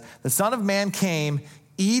 says, "The Son of Man came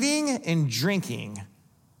eating and drinking."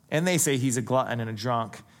 And they say he's a glutton and a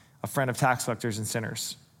drunk, a friend of tax collectors and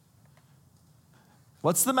sinners.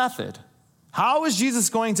 What's the method? How is Jesus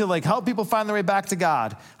going to help people find their way back to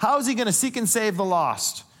God? How is he going to seek and save the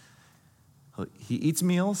lost? He eats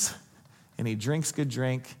meals, and he drinks good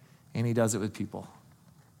drink, and he does it with people.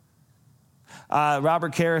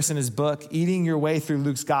 Robert Karras, in his book, Eating Your Way Through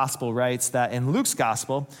Luke's Gospel, writes that in Luke's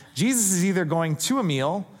Gospel, Jesus is either going to a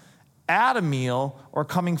meal, at a meal, or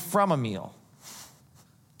coming from a meal.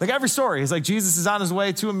 Every story is Jesus is on his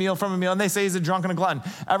way to a meal, from a meal, and they say he's a drunk and a glutton.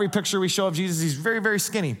 Every picture we show of Jesus, he's very, very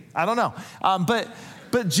skinny. I don't know.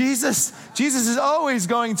 But Jesus is always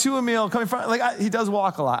going to a meal, coming from, he does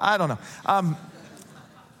walk a lot. I don't know.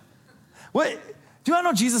 Do you want to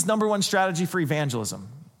know Jesus' number 1 strategy for evangelism?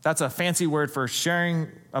 That's a fancy word for sharing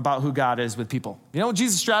about who God is with people. You know what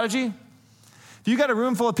Jesus' strategy? If you got a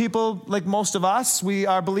room full of people like most of us, we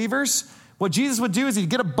are believers, what Jesus would do is he'd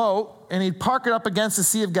get a boat and he'd park it up against the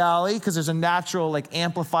Sea of Galilee because there's a natural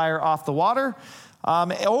amplifier off the water.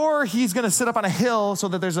 Or he's going to sit up on a hill so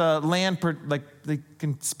that there's a land, they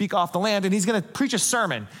can speak off the land, and he's going to preach a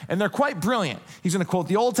sermon. And they're quite brilliant. He's going to quote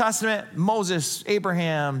the Old Testament, Moses,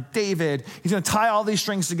 Abraham, David. He's going to tie all these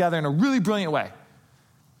strings together in a really brilliant way.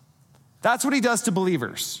 That's what he does to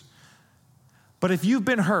believers. But if you've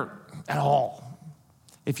been hurt at all,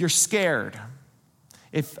 if you're scared,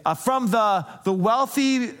 if from the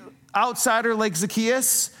wealthy outsider like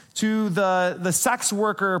Zacchaeus to the sex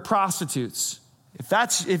worker prostitutes,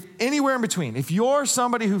 if anywhere in between, if you're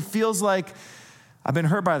somebody who feels like, I've been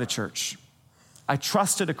hurt by the church, I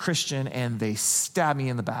trusted a Christian and they stabbed me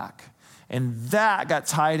in the back, and that got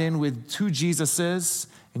tied in with 2 Jesuses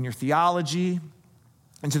in your theology,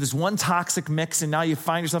 into this one toxic mix, and now you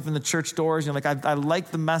find yourself in the church doors, and you're I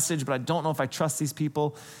like the message, but I don't know if I trust these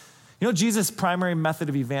people. You know Jesus' primary method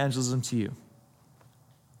of evangelism to you?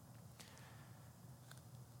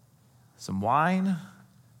 Some wine,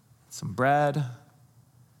 some bread,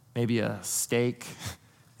 maybe a steak,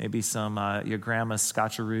 maybe some your grandma's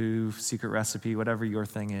scotcheroo secret recipe, whatever your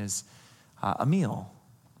thing is, a meal.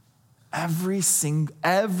 Every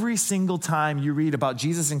single time you read about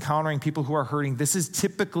Jesus encountering people who are hurting, this is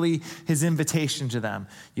typically his invitation to them.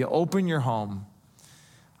 You open your home.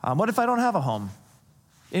 What if I don't have a home?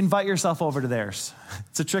 Invite yourself over to theirs.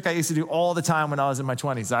 It's a trick I used to do all the time when I was in my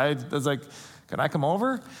 20s. I was like, can I come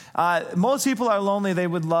over? Most people are lonely. They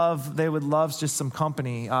would love just some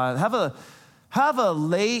company. Have a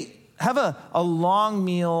long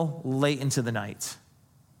meal late into the night.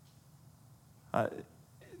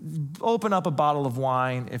 Open up a bottle of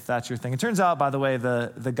wine if that's your thing. It turns out, by the way,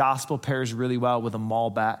 the gospel pairs really well with a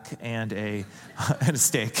Malbec and a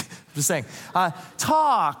steak. I'm just saying.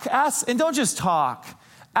 Talk, ask, and don't just talk.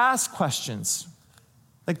 Ask questions.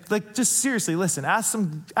 Just seriously, listen.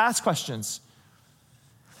 Ask questions.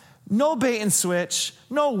 No bait and switch,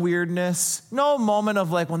 no weirdness, no moment of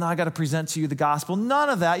now I got to present to you the gospel. None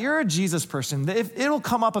of that. You're a Jesus person. It'll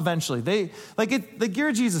come up eventually. You're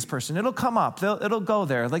a Jesus person. It'll come up. It'll go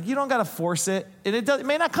there. You don't got to force it. It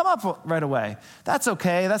may not come up right away. That's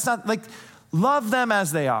okay. That's not love them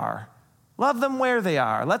as they are. Love them where they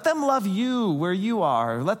are. Let them love you where you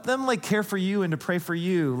are. Let them care for you and to pray for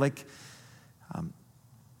you.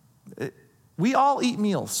 We all eat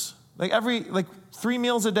meals. 3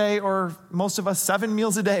 meals a day, or most of us 7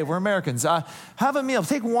 meals a day. We're Americans. Have a meal.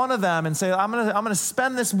 Take one of them and say, I'm gonna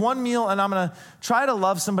spend this one meal and I'm gonna try to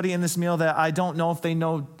love somebody in this meal that I don't know if they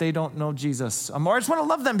don't know Jesus. Or I just want to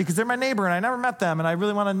love them because they're my neighbor and I never met them and I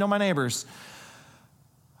really want to know my neighbors.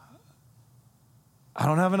 I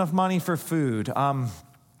don't have enough money for food. One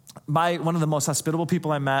of the most hospitable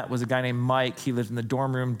people I met was a guy named Mike. He lived in the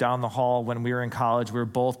dorm room down the hall when we were in college. We were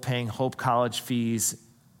both paying Hope College fees.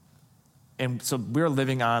 And so we were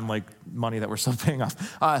living on money that we're still paying off.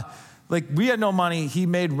 We had no money. He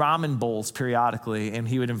made ramen bowls periodically, and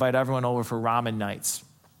he would invite everyone over for ramen nights.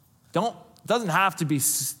 Doesn't have to be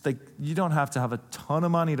you don't have to have a ton of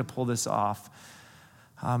money to pull this off.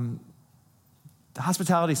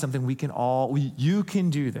 Hospitality is something we can you can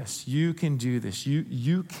do this. You can do this.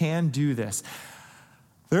 You can do this.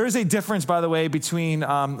 There is a difference, by the way, between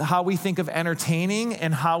how we think of entertaining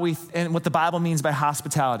and what the Bible means by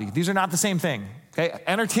hospitality. These are not the same thing. Okay,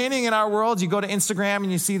 entertaining in our world, you go to Instagram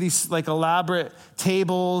and you see these elaborate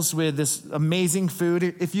tables with this amazing food.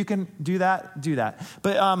 If you can do that, do that.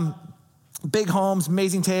 But big homes,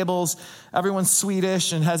 amazing tables, everyone's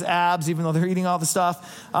Swedish and has abs, even though they're eating all the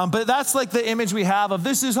stuff. But that's the image we have of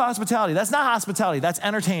this is hospitality. That's not hospitality. That's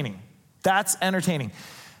entertaining. That's entertaining.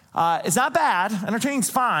 It's not bad. Entertaining's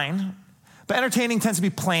fine, but entertaining tends to be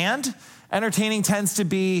planned. Entertaining tends to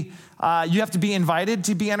be, you have to be invited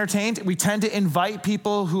to be entertained. We tend to invite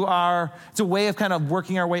people it's a way of kind of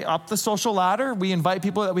working our way up the social ladder. We invite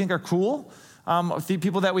people that we think are cool,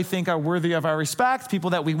 people that we think are worthy of our respect, people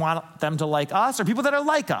that we want them to like us, or people that are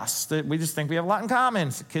like us, that we just think we have a lot in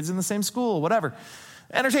common, kids in the same school, whatever.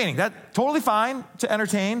 Entertaining, that's totally fine to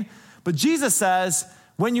entertain, but Jesus says,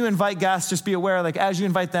 when you invite guests, just be aware, as you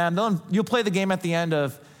invite them, you'll play the game at the end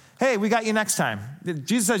of, hey, we got you next time.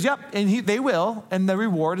 Jesus says, yep, and they will, and the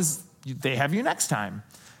reward is they have you next time.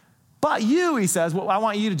 But you, he says, what I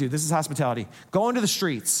want you to do, this is hospitality, go into the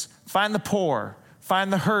streets, find the poor,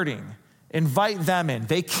 find the hurting, invite them in.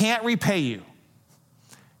 They can't repay you.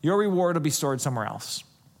 Your reward will be stored somewhere else.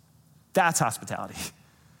 That's hospitality.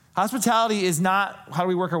 Hospitality is not how do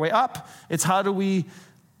we work our way up, it's how do we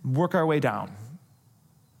work our way down.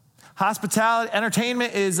 Hospitality,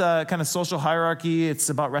 entertainment is a kind of social hierarchy. It's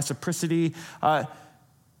about reciprocity.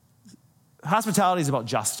 Hospitality is about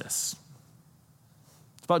justice.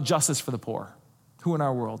 It's about justice for the poor. Who in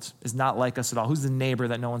our world is not like us at all? Who's the neighbor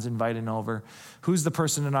that no one's inviting over? Who's the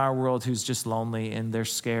person in our world who's just lonely and they're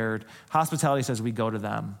scared? Hospitality says we go to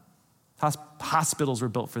them. Hospitals were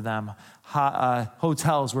built for them.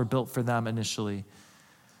 Hotels were built for them initially.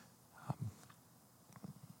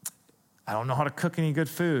 I don't know how to cook any good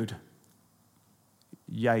food.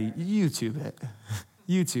 Yeah, YouTube it.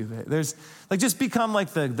 YouTube it. There's just become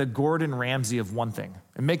the Gordon Ramsay of one thing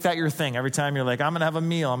and make that your thing. Every time you're I'm going to have a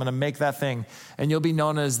meal, I'm going to make that thing. And you'll be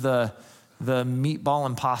known as the meatball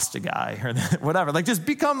and pasta guy or whatever. Just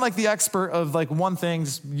become the expert of one thing.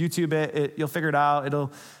 Just YouTube it. You'll figure it out.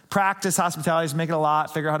 It'll practice hospitality. Just make it a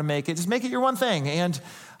lot. Figure out how to make it. Just make it your one thing. And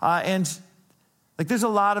there's a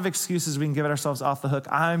lot of excuses we can give ourselves off the hook.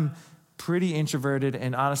 I'm pretty introverted,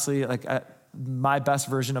 and honestly, my best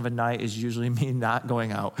version of a night is usually me not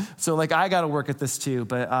going out. So I got to work at this too.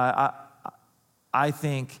 But I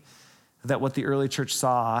think that what the early church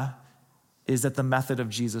saw is that the method of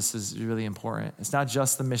Jesus is really important. It's not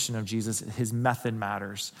just the mission of Jesus, his method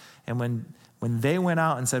matters. And when they went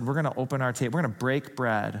out and said, we're going to open our table, we're going to break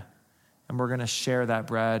bread, and we're going to share that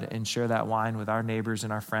bread and share that wine with our neighbors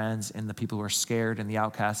and our friends and the people who are scared and the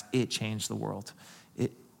outcasts, it changed the world.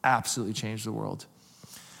 It absolutely changed the world.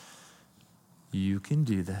 You can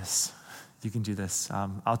do this. You can do this.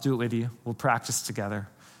 I'll do it with you. We'll practice together.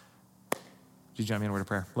 Do you join me in a word of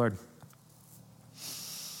prayer? Lord,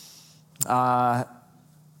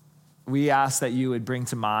 we ask that you would bring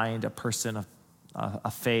to mind a person,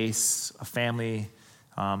 a face, a family,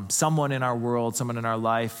 someone in our world, someone in our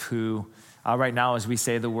life who right now as we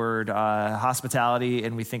say the word hospitality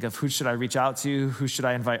and we think of who should I reach out to, who should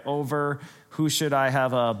I invite over, who should I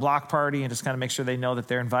have a block party and just kind of make sure they know that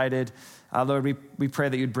they're invited. Lord, we pray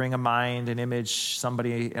that you'd bring a mind, an image,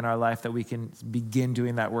 somebody in our life that we can begin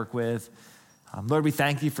doing that work with. Lord, we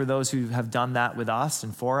thank you for those who have done that with us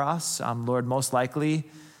and for us. Lord, most likely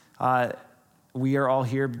we are all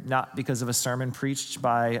here not because of a sermon preached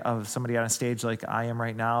by somebody on a stage like I am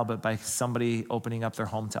right now, but by somebody opening up their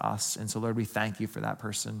home to us. And so, Lord, we thank you for that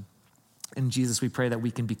person. And Jesus, we pray that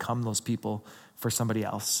we can become those people for somebody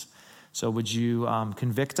else. So would you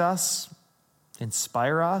convict us,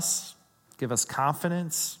 inspire us, give us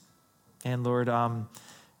confidence. And Lord,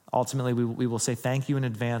 ultimately, we will say thank you in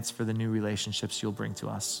advance for the new relationships you'll bring to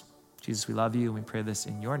us. Jesus, we love you, and we pray this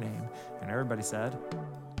in your name. And everybody said,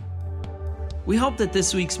 we hope that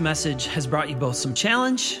this week's message has brought you both some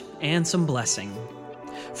challenge and some blessing.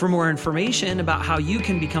 For more information about how you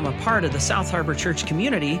can become a part of the South Harbor Church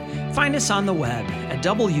community, find us on the web at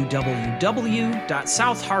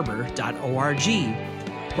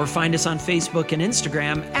www.southharbor.org, or find us on Facebook and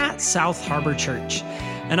Instagram at South Harbor Church.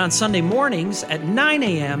 And on Sunday mornings at 9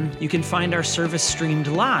 a.m., you can find our service streamed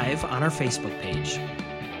live on our Facebook page.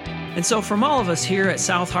 And so from all of us here at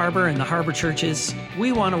South Harbor and the Harbor Churches,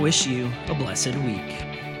 we want to wish you a blessed week.